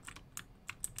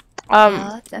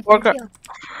 Borger.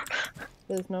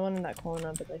 There's no one in that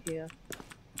corner, but they're here.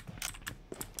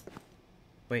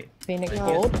 Wait. Phoenix Wait,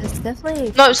 hold. It's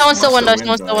definitely. No, someone's still window.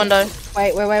 Someone's Someone's still window.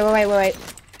 Wait.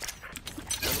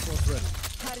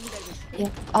 Yeah.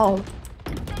 Oh.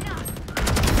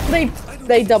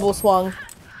 They double swung.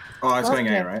 Oh, it's going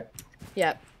Okay. A, right?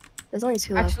 Yep. There's only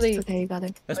 2 Actually- left. Okay, you got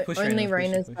it. Let's push Only Reyna,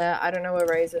 Reyna's push. there. I don't know where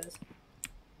Rey's is.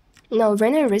 No,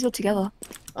 Reyna and Raze were together.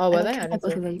 Oh, were I they? don't I think didn't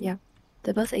both see. of them. Yeah.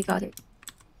 They're both A garden.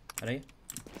 Are they?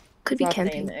 Could be Last name,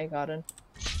 camping. A garden.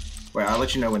 Wait, I'll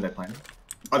let you know when they're planning.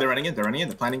 Oh, they're running in. They're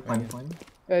planning.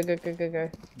 Go.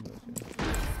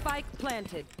 Spike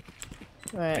planted.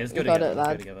 Alright, Okay, let's we go got together. it, Let's go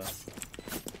lad. together.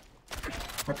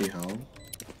 What the hell?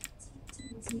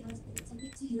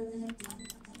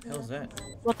 Hell's that?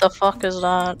 What the fuck is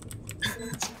that?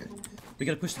 It's okay. We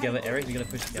gotta push together, Eric. We gotta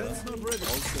push together.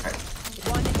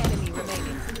 One enemy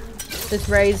remaining. This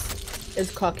Rey's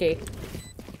is cocky.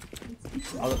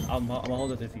 I'm gonna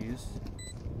hold the defuse.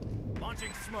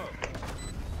 Launching smoke.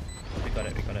 We got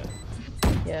it.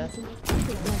 Yeah.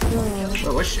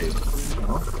 Where was she?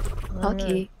 Oh,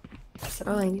 Hockey.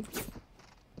 Throwing.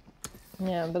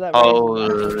 Yeah, but that Rey's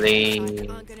Holy.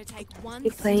 Aren't gonna take one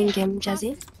You playing step game,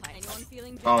 Jazzy? past anyone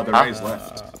feeling oh the Huh? Ray's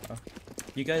left.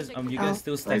 You guys Oh.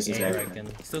 still stack Raise his A, I A.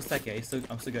 reckon. Still stack A.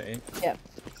 I'm still going A.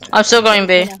 I'm still going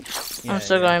B. Yeah, I'm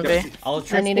still going B. I'll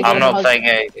trip. need to I'm get not a playing A.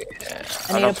 I need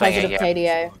I'm a not playing A positive yet.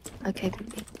 KDA. Okay,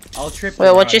 baby. I'll trip.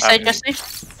 Wait, what'd you garage. say,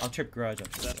 Jesse? I'll trip garage up.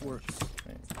 That works.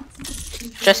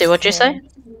 Jesse, what'd you say?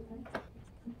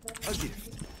 A gift.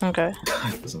 Okay.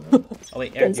 Doesn't matter. Oh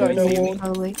wait, Eric, you Inside no see me? wall.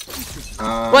 Probably.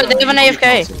 What, they have an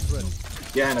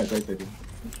AFK? Yeah, I know, great baby.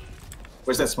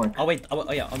 Where's that smoke? Oh wait,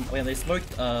 oh yeah, they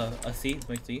smoked a C,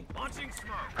 smoked C. Launching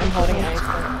smoke. I'm holding it.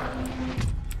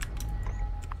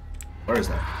 Where is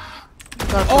that?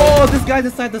 Oh, this guy's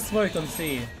inside the smoke on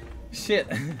C. Shit.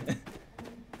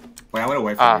 Wait, I went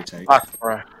away from Ah, retake. fuck,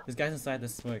 bro. This guy's inside the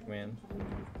smoke, man.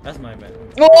 That's my bad.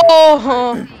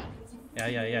 Oh!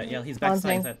 Yeah. He's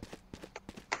backside. Inside.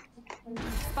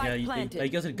 Spike Yeah, you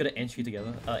planted. guys are good at entry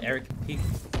together. Eric, peek.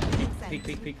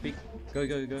 Go.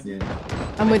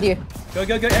 Yeah. I'm with you. Go,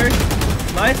 Eric.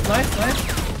 Nice.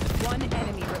 One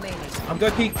enemy remaining. I'm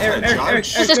going peek. Eric,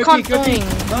 Judge. This is go peek. controlling.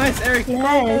 Nice, Eric.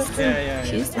 Yes. Yeah.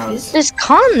 She's That was- This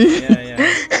cunt! Yeah.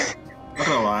 Not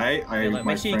gonna lie, like, my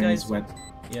make sure you friends guys- went.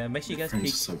 Yeah, make sure you guys Friends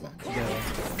peek are so bad. together.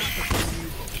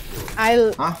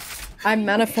 Huh? I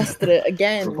manifested it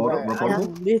again. Report it, bro. report I'm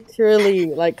it. literally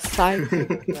like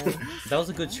psychic. man. That was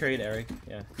a good trade, Eric.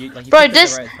 Yeah. You Bro, picked it at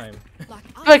this- the right time.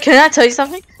 But can I tell you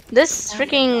something? This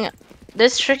freaking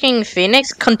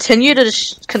Phoenix continued to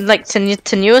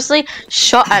continuously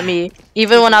shot at me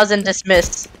even when I was in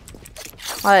dismiss.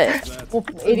 Like Well,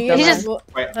 idiot. He just- Wait,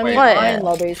 I mean, wait. What? mine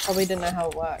lobbies probably didn't know how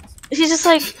it works. he's just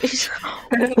like Sorry,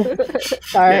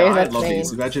 Yeah, I that's love mean.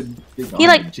 these. Imagine being He, on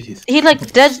like- them, jeez. he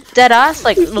dead ass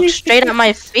looked straight at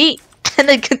my feet and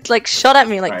then shot at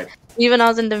me Right, even I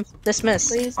was in dismiss.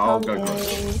 Please I'll come go. A.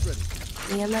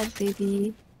 Me and my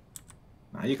baby.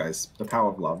 nah, you guys, the power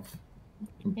of love.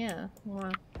 Yeah.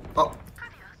 Wow. Oh,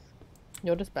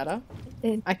 You're just better.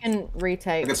 Yeah. I can I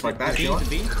retake. can smoke that if B, you want.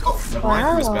 B. Oh, never mind.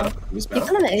 He was Wow. better. He was Even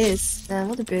better. on the A's. Man,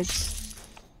 what a bitch.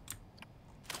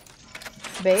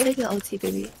 B. Take your OT,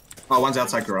 baby. Oh, one's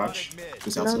outside garage. Just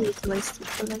You don't outside. need to waste it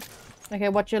for them. Okay,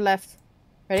 watch your left.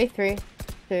 Ready? 3,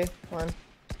 2, 1.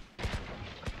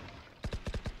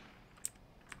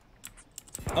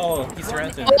 Oh, he's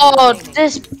surrounded. Oh,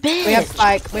 this bitch! We have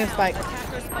spike. We have spike.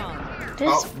 Attacker spawn. This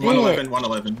Oh, bitch.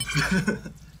 111.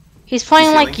 He's playing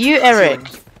He's like healing. you, Eric.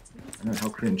 I know, how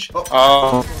cringe. Oh,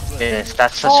 Oh, yes,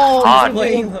 that's just Oh, hard. you're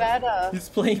Playing doing better. He's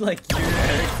playing like you,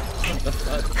 Eric. What the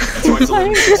fuck? that's why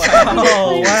he's 11.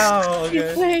 Wow. He's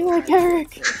Okay. playing like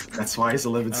Eric. That's why he's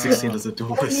 11-16 as a Use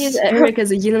duelist. Eric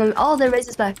as a unit. Oh, the race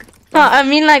is back. No, I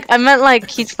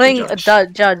meant he's playing a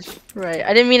Judge. judge. Right.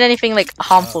 I didn't mean anything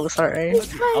harmful, sorry.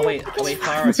 Oh wait,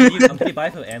 Farah. Can you buy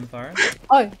for M, Farah?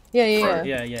 Oh, yeah.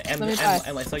 Yeah. M, Let me buy.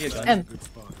 I saw your gun. M.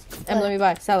 Let me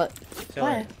buy. Sell it. Sell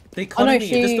Why? it. They Oh, no, called me.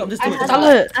 she- I'm just I doing it. had Sell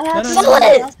it. it. I had No, to no, sell no.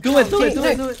 it. Do it.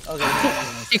 No. Okay.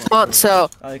 You can't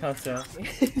sell. Oh, you can't sell.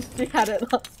 She had it.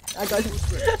 I got it.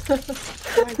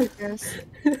 Oh my goodness.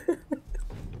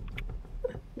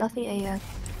 Nothing A yet.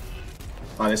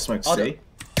 Oh, they smoked Oh, C.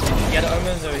 Yeah, the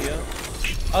omen's over here.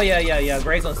 Oh yeah.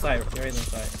 Ray's on site. Ray's on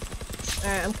site.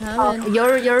 Alright, I'm coming.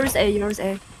 Oh, yours A.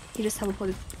 He just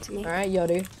teleported to me. Alright,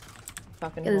 Yoru.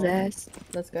 Fucking Get his hell. ass.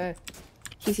 Let's go.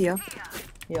 He's here.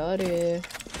 Yoru.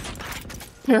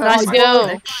 Nice kill.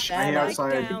 Hey,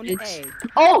 outside. Down A.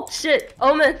 Oh shit!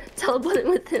 Omen teleported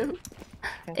with him.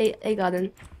 A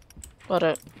garden. Got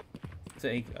it. It's an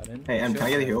egg garden. Hey, Em, can I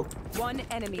get a heal? One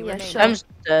enemy Yeah, remaining. sure. I'm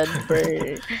dead, bro.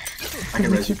 I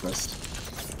can res you first.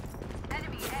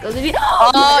 Those of you.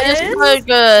 Oh, you're so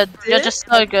good. You're just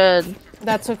so good.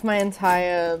 That took my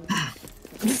entire I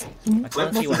can't see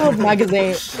what's it called? what.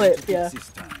 Magazine clip, yeah.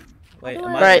 Wait, am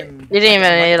Right, I you didn't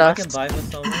even need I us. can buy for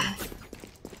someone.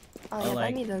 Oh yeah, buy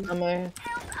like- me then. I'm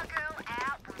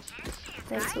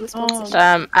Thanks for the Oh.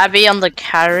 sponsorship. Abby on the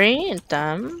carry.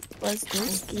 Damn. Let's do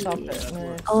Stop it,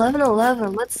 no.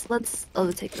 11. Let's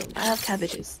overtake them. I have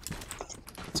cabbages.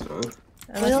 Let's go. We don't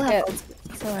Unless have. you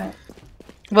It's alright.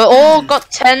 We all got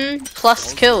 10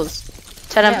 plus kills.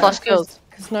 10 and plus kills.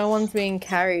 Because no one's being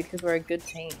carried because we're a good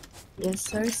team. Yes,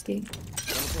 thirsty.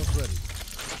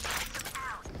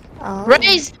 Oh.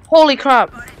 Raise! Holy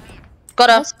crap. Got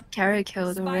her. That's carry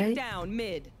killed Spike already. down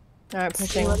mid. Alright, See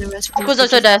pushing. what the rest of Spike these was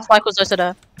also bitches there. are. Spike was also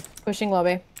there. Pushing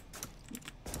lobby.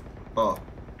 Oh.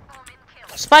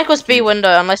 Spike was B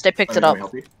window unless they picked it up.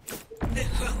 Help you?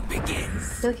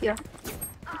 Still here.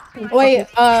 Wait,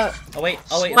 Oh wait.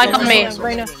 Spike on me.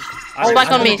 Reyna.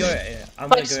 Spike on me. I'm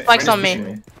gonna go. Spike's on me.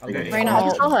 Pushing I'll go. Okay. Reyna I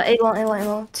ult. saw her.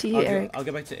 A1. To you, Eric. I'll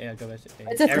go back to A.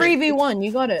 It's a 3v1,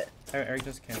 you got it. Eric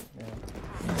just can't.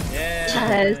 Yeah.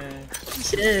 Yes.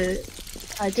 Shit.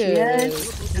 Good.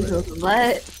 IGS.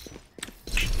 What?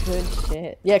 Good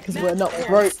shit. Yeah, because we're not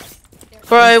broke.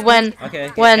 Bro, when Okay.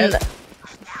 when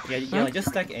Yeah, like just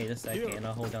stack A, and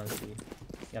I'll hold down C.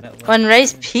 Yeah, that works. when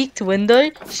Ray's peeked window,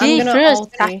 she gonna threw a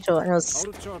ulti. satchel and it was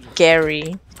scary.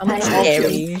 I'm gonna Hi.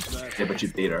 Scary. Yeah, but you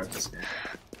beat her. So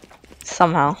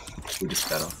Somehow. we're just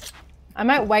better. I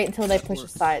might wait until they push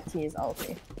aside to use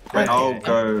ulti. Wait, I'll Okay.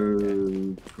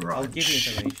 go. I'll give you garage.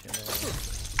 information.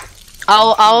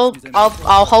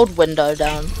 I'll hold window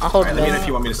down. I'll hold Alright, let me know window. if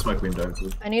you want me to smoke window.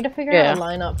 I need to figure Yeah. out a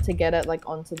lineup to get it like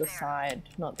onto the side,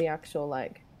 not the actual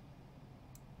like.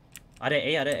 Are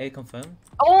they A confirm?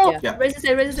 Oh! Yeah. Raise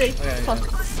A. Okay. Fuck.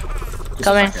 Just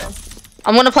Coming. back out.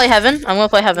 I'm gonna play heaven. I'm gonna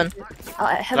play heaven.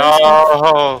 I have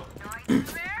No.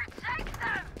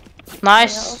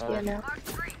 Nice. Yeah, now.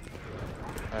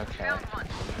 Okay.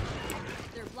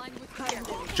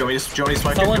 Do you want me to smoke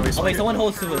it? Do you want me to smoke it? Someone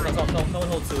holds sewers. Someone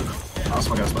holds sewers. I'll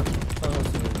smoke it, I'll smoke it. Someone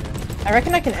holds sewers. I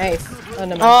reckon I can ace. Oh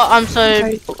no, Oh, I'm so.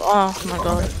 Oh my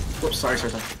god. Whoops, sorry.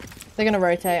 they're gonna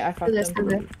rotate. I fucked Still them.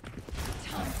 there.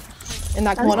 In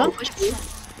that corner.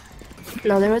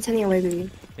 No, they're rotating away,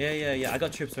 baby. Yeah. I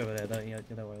got trips over there. Don't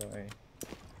worry.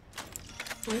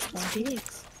 Where's my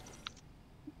digs?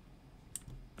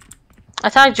 I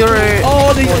tagged Yoru.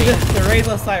 Oh, the Ray's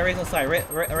on side.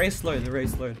 Ray's slowed. The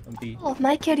Ray's slowed on B. Oh,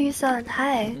 my Kiryu-san,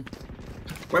 hi.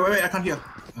 Wait, I can't hear.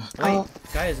 Wait,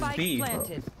 guys, it's Spike B.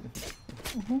 planted.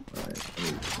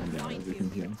 Alright, we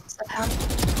can hear. Stop how?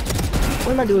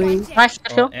 What am I doing? Nice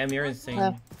Oh, kill. Em, you're insane.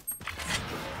 Yeah.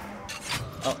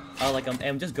 Oh, like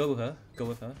Em, just go with her. Go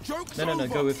with her. No,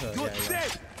 go with her. Yeah.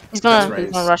 He's That's gonna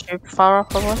right. rush you far off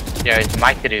probably. Yeah, it's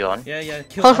my video on. Yeah.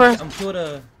 Kill. Hold for I'm killed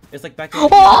her. It's like back. Oh!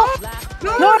 Last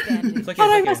No! player standing. It's okay. How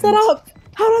did I it's mess okay. that up?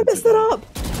 How did I mess that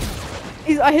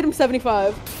up? I hit him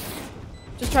 75.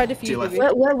 Just tried to To your fuse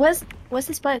left. you. Where's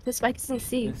the spike? The spike is in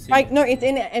C. Let's see. Like no,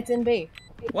 it's in B.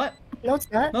 What? No,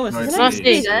 it's not. No, it's No, it's it's not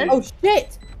C. C. Oh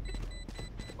shit!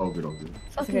 Oh, good.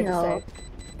 Fucking Okay, hell.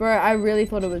 Bro, I really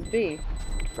thought it was B.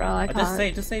 Bro, I can't. Just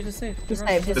save. Just You're save,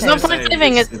 right. just It's save. not point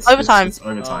saving, it's overtime. It's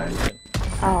overtime. Oh, shit.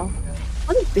 Oh.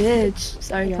 What a bitch.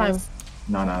 Sorry, Time. guys.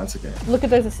 No, it's okay. Look at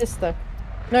those assists though.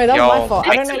 No, that was Yo, my fault.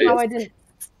 I don't know actually- how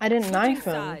I didn't knife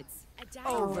him. Sides.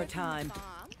 Overtime.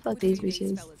 Fuck these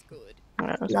bitches.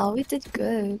 No, we did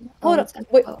good. Hold Oh, up,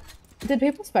 wait. Did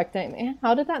people spectate me?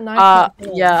 How did that knife? not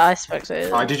fail? Yeah, I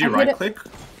spectated. Did you I hit right it- click?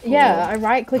 Yeah, I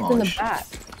right clicked in the Gosh. back.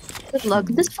 Good luck.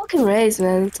 This fucking Raze,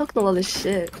 man. Talking a lot of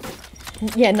shit.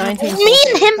 Yeah, 19. Me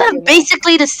and him have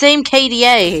basically the same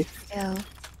KDA. Yeah.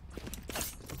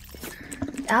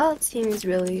 Our team is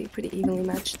really pretty evenly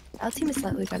matched. Our team is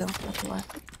slightly better, not gonna lie.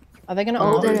 Are they gonna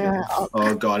Oh, ult? Odin, yeah.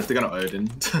 Oh god, if they're gonna Odin.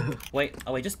 Wait,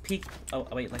 just peek. Oh,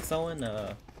 wait, like someone.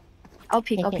 I'll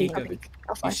peek. I'll You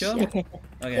flash. sure? Yeah. Okay.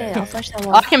 Yeah, I'll flash that I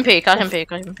one. can peek.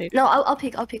 No, I'll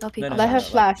peek. I'll peek. No, Let her no,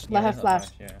 flash, yeah, let her let flash.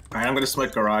 Yeah. Alright, I'm gonna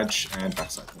smoke garage and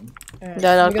backside them. Alright,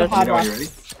 Yeah, we're gonna that's hard You know, are rush. you ready?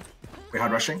 We're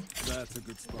hard rushing. That's a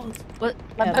good spot. What?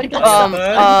 Yeah.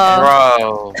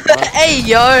 Bro. Hey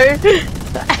yo.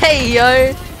 Hey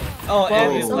yo. Oh, Whoa.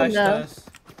 Em, you flashed Oh, no. us.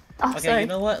 Oh, Okay, sorry. you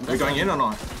know what? Are we going in or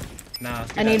not? Nah.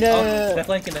 I need Oh, a- they're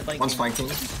flanking, they're flanking. One's flanking.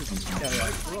 Yeah.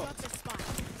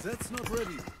 That's not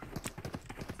ready.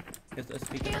 Let's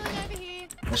peek it. Healing over here.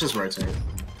 Let's just rotate.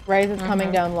 Raze is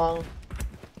coming down long.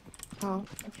 Oh,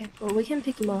 okay. Well, we can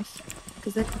pick them off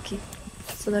because they're cookie.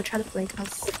 So they're trying to flank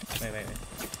us. Wait.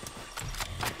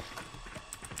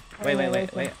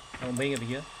 I'm waiting over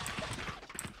here.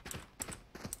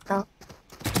 Oh.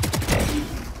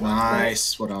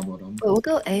 Nice. Well done, well done. Well, we'll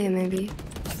go A maybe.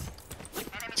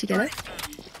 Did you get it?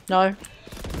 No.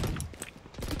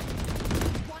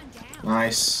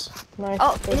 Nice. Nice.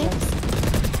 Oh, goodness.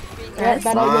 Phoenix. Yeah, Yes.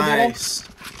 better, better. Nice.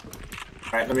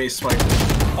 Alright, let me smoke.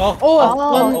 Oh!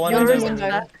 Oh, one yours window. is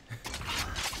back.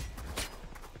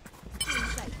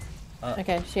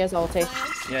 Okay, she has ulti.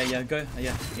 Yeah, go.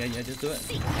 Yeah, just do it.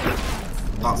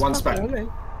 One's back.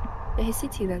 Yeah, he's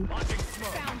CT then.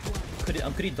 Could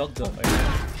he dog though?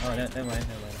 Oh, never mind.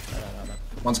 No.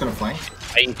 One's gonna flank.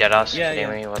 Are you dead ass? Yeah, kidding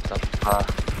yeah. me? What the fuck?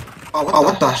 Oh,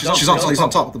 what the? She's on top. He's on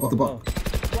top.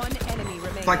 One enemy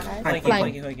remaining.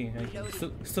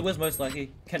 Flanking. So where's most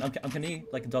likely? Can he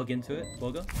like dog into it,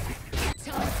 Borger?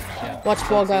 Yeah. Watch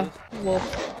Borger. Wolf.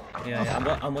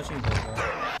 Yeah. I'm watching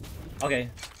Borger. Okay.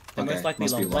 They're most likely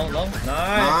must be long. Nice.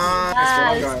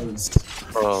 Nice. Guys.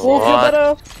 Bro, Wolf, you're what?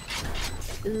 better.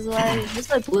 This is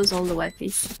why Blue's on the white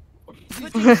piece.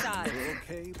 Switching sides.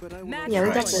 Okay, but I will. Yeah, we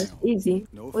got Nice. this. Easy.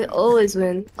 No We thanks. always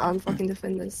win on fucking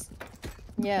defenders.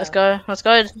 Yeah. Let's go, guys.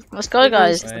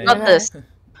 Right. Got this.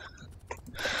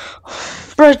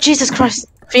 Bro, Jesus Christ.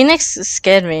 Phoenix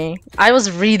scared me. I was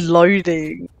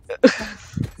reloading.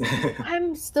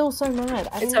 I'm still so mad.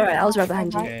 It's alright, I was right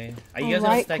behind you. Okay. Are you guys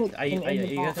gonna stack? Are you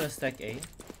guys gonna stack A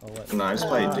or what? No, just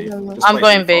play D. no. Just I'm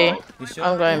play going B. You sure?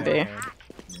 I'm going B. Okay.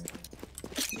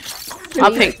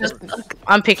 I'll pick this.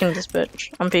 I'm picking this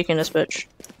bitch.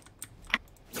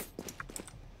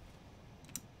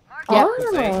 Yeah.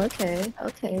 Oh,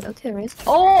 okay, Race.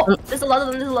 Oh, there's a lot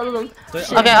of them. Don't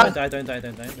Okay, don't die.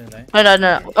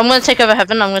 No. I'm gonna take over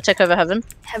heaven.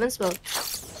 Heaven's will.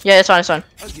 Yeah, it's fine.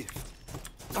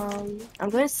 I'm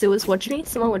going to Suez. Watch me.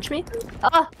 Someone watch me.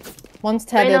 Ah, One's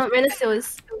tethered. Reyna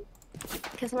Suez.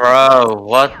 Bro,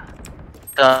 what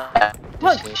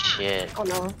the shit? Oh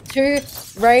no. 2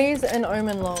 Raze and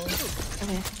Omen long.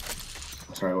 Okay.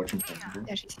 Sorry, watching.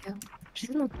 Yeah, she's here. She's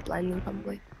gonna blind me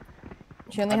probably.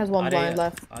 She only has one blind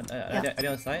left. Are they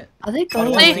on site? Are they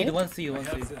Oh, going? See? one C.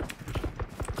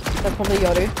 That's probably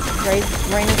Yoru.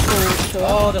 Raina's still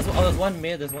short. Oh, there's one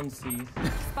mid, there's one C.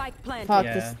 Spike planted. Fuck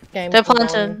Yeah. this game. They're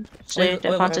planted. See,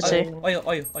 they're planted. See.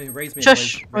 Oh, raise me.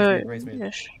 Shush. Raise me.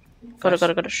 Yes. Got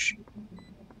it. Shh.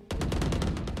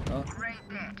 Oh. Okay,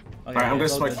 Alright, I'm gonna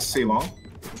it's all smoke good. C long.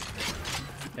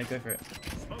 Yeah, go for it.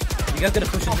 You guys gotta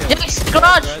push into Yes,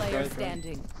 garage. Player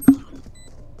standing.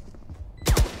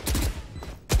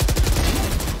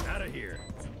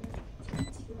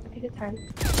 Take your time.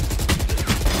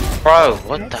 Bro,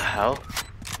 what the hell?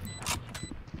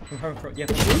 Yeah,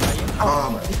 Oh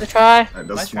my. Good try.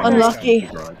 That's Unlucky.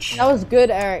 That was good,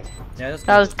 Eric. yeah,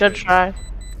 That was a good try.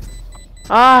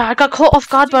 Ah, I got caught off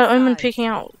guard by Omen picking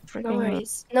out. No Freaking.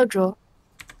 worries. No draw.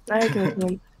 I agree with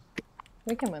him.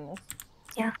 We can win this.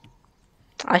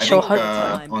 I sure hope.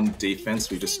 On defense,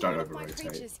 we just don't over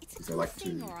rotate because they like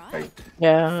to fake.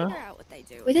 Yeah. Figure out what they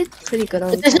do. We did pretty good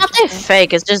on. It's not they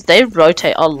fake. It's just they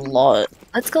rotate a lot.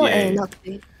 Let's go Yeah. A, not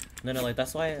B. No, like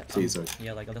that's why. Caesar.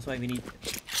 Yeah, like that's why we need.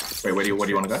 Wait, what do you want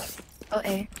to go? Oh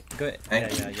A. Go. Hey.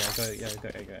 Go.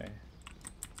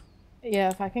 Yeah,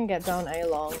 if I can get down A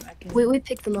long, I can. We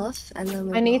pick them off and then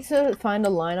we. I need to find a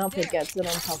lineup that gets it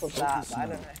on top of that, but I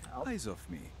don't know how. Eyes off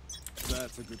me.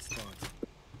 That's a good spot.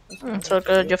 It's all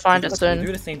good. You'll find it We do soon.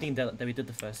 the same thing that we did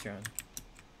the first round.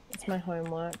 It's my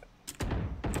homework.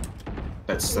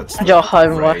 That's Your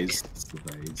homework. Raise. That's the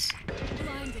raise.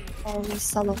 Blinding. Oh, we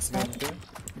saw lots now.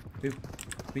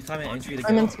 We time an entry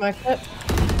I'm in together. smoke pit.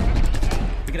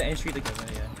 We get an entry together.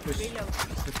 Yeah. Push.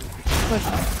 Push.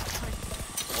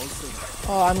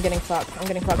 Oh, I'm getting fucked. We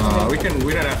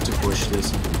don't have to push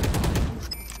this.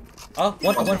 Oh,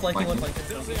 one flanking.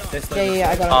 Yeah,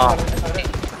 I got it.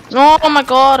 Oh my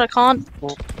god, I can't.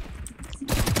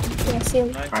 Yeah, see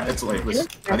him. Alright, it's late.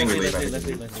 I think we leave. Let's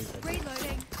leave.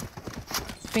 Reloading.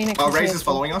 Phoenix. Oh, is Raze here. is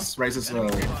following us. Raze is.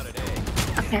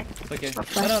 Okay. It's okay. No.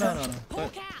 Poor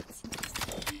cats.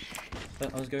 I'll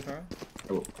just go for her.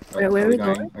 Where are we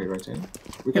going? Are you rotating?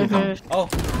 We can come. Oh.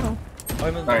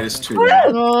 Omen. Alright, it's 2 there.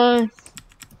 Oh, I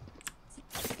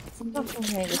fucking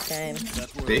hate this game.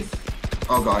 B?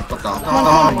 Oh god, what the?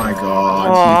 Oh my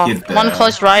god, you did that. one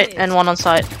close right and one on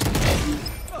site.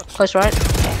 Close right.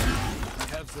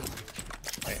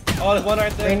 Oh, there's one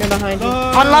right there. Reyna behind you.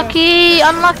 No! Unlucky,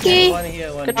 unlucky. One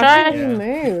here, one Good here. try. Didn't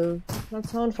Yeah. move.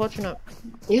 That's so unfortunate.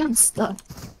 You got stuck.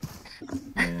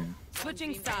 Yeah.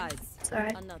 Switching sides. It's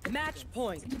alright. Match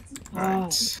point.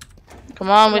 Alright. Come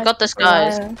on, we got this,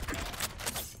 guys.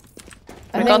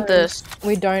 We got this.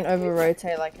 We don't over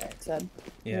rotate like Eric said.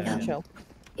 Yeah. Chill.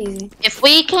 Easy. If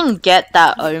we can get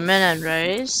that Omen and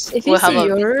Raze, If we'll he's have a.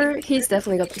 Fiora, he's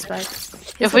definitely got the spike.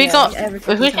 If we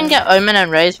can get Omen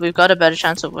and Raze, we've got a better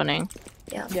chance of winning.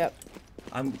 Yep.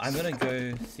 I'm gonna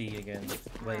go C again.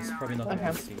 But it's probably not gonna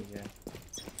Okay. be C,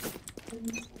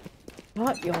 yeah.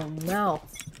 Shut your mouth.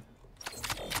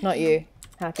 Not you.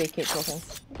 Happy, keep talking.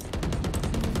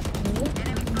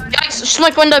 Yikes!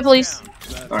 Smoke window, please.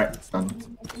 Alright, done.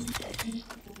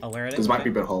 Oh, where are they? This might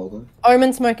be a bit hole though.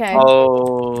 Omen smoke A.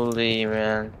 Holy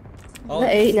man. Oh,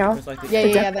 The 8 now. most likely- Yeah,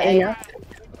 yeah, the A. Yeah.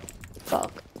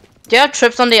 Fuck. Do you have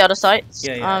trips on the other side?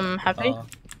 Yeah, yeah. Happy. Why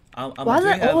I do do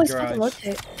they have always fucking garage.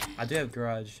 rotate? I do have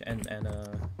garage and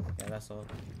yeah, that's all.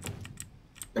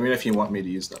 Let me know if you want me to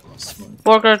use that last smoke.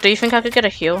 Borger, do you think I could get a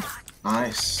heal?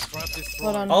 Nice.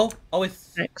 Hold on. Oh, it's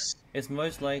Thanks. it's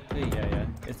most likely yeah.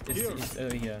 It's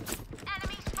over here.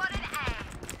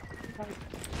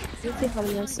 Let's see how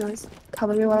many else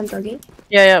cover me while I'm jogging.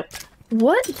 Yeah, yeah.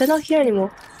 What? They're not here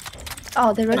anymore.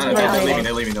 Oh, they're No, rotating. they're right leaving, now.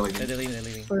 they're leaving, they're They're leaving. leaving. They're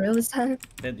leaving. For real this time?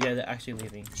 They're actually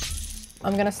leaving.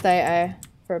 I'm gonna stay A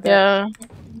for a bit. Yeah.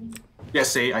 Yeah,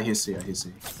 C, I hear C, I hear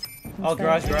C. Oh, staying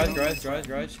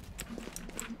garage.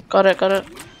 Got it, got it.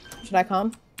 Should I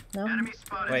come? No?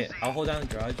 Wait, I'll hold down the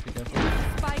garage. Be careful.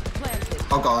 Spike planted.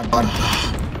 Oh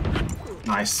god.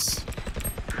 Nice.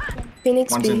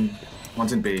 Phoenix One's B.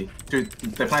 in B. Dude,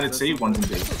 they planted C, one's in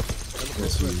B.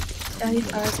 Yes,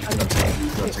 daddyfarah's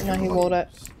coming. No, he walled it.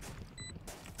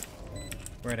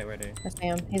 Where are they? I see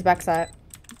him. He's backside.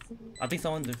 I think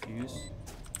someone defused.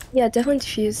 Yeah, definitely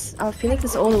defuse. Our Phoenix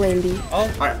is all the way in B. Oh,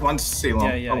 Alright, one's C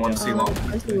long. Yeah, one's C long.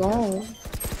 That's long.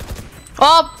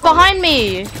 Oh, behind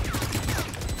me!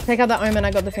 Take out that Omen,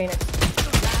 I got the Phoenix.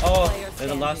 oh,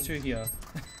 there's the last two here.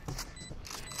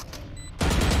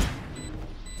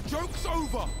 Joke's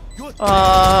over.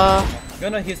 You're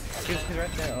No, he's right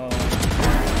there. Oh.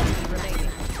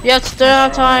 Yeah, it's dinner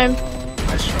time.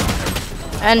 Nice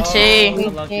try. NT.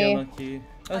 Unlucky.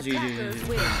 That was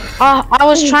GG. Oh, I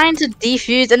was trying to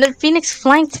defuse and then Phoenix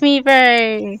flanked me, bro.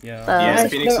 Yeah. Yes, I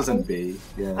Phoenix should've- was in B.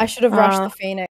 Yeah. I should have rushed the Phoenix.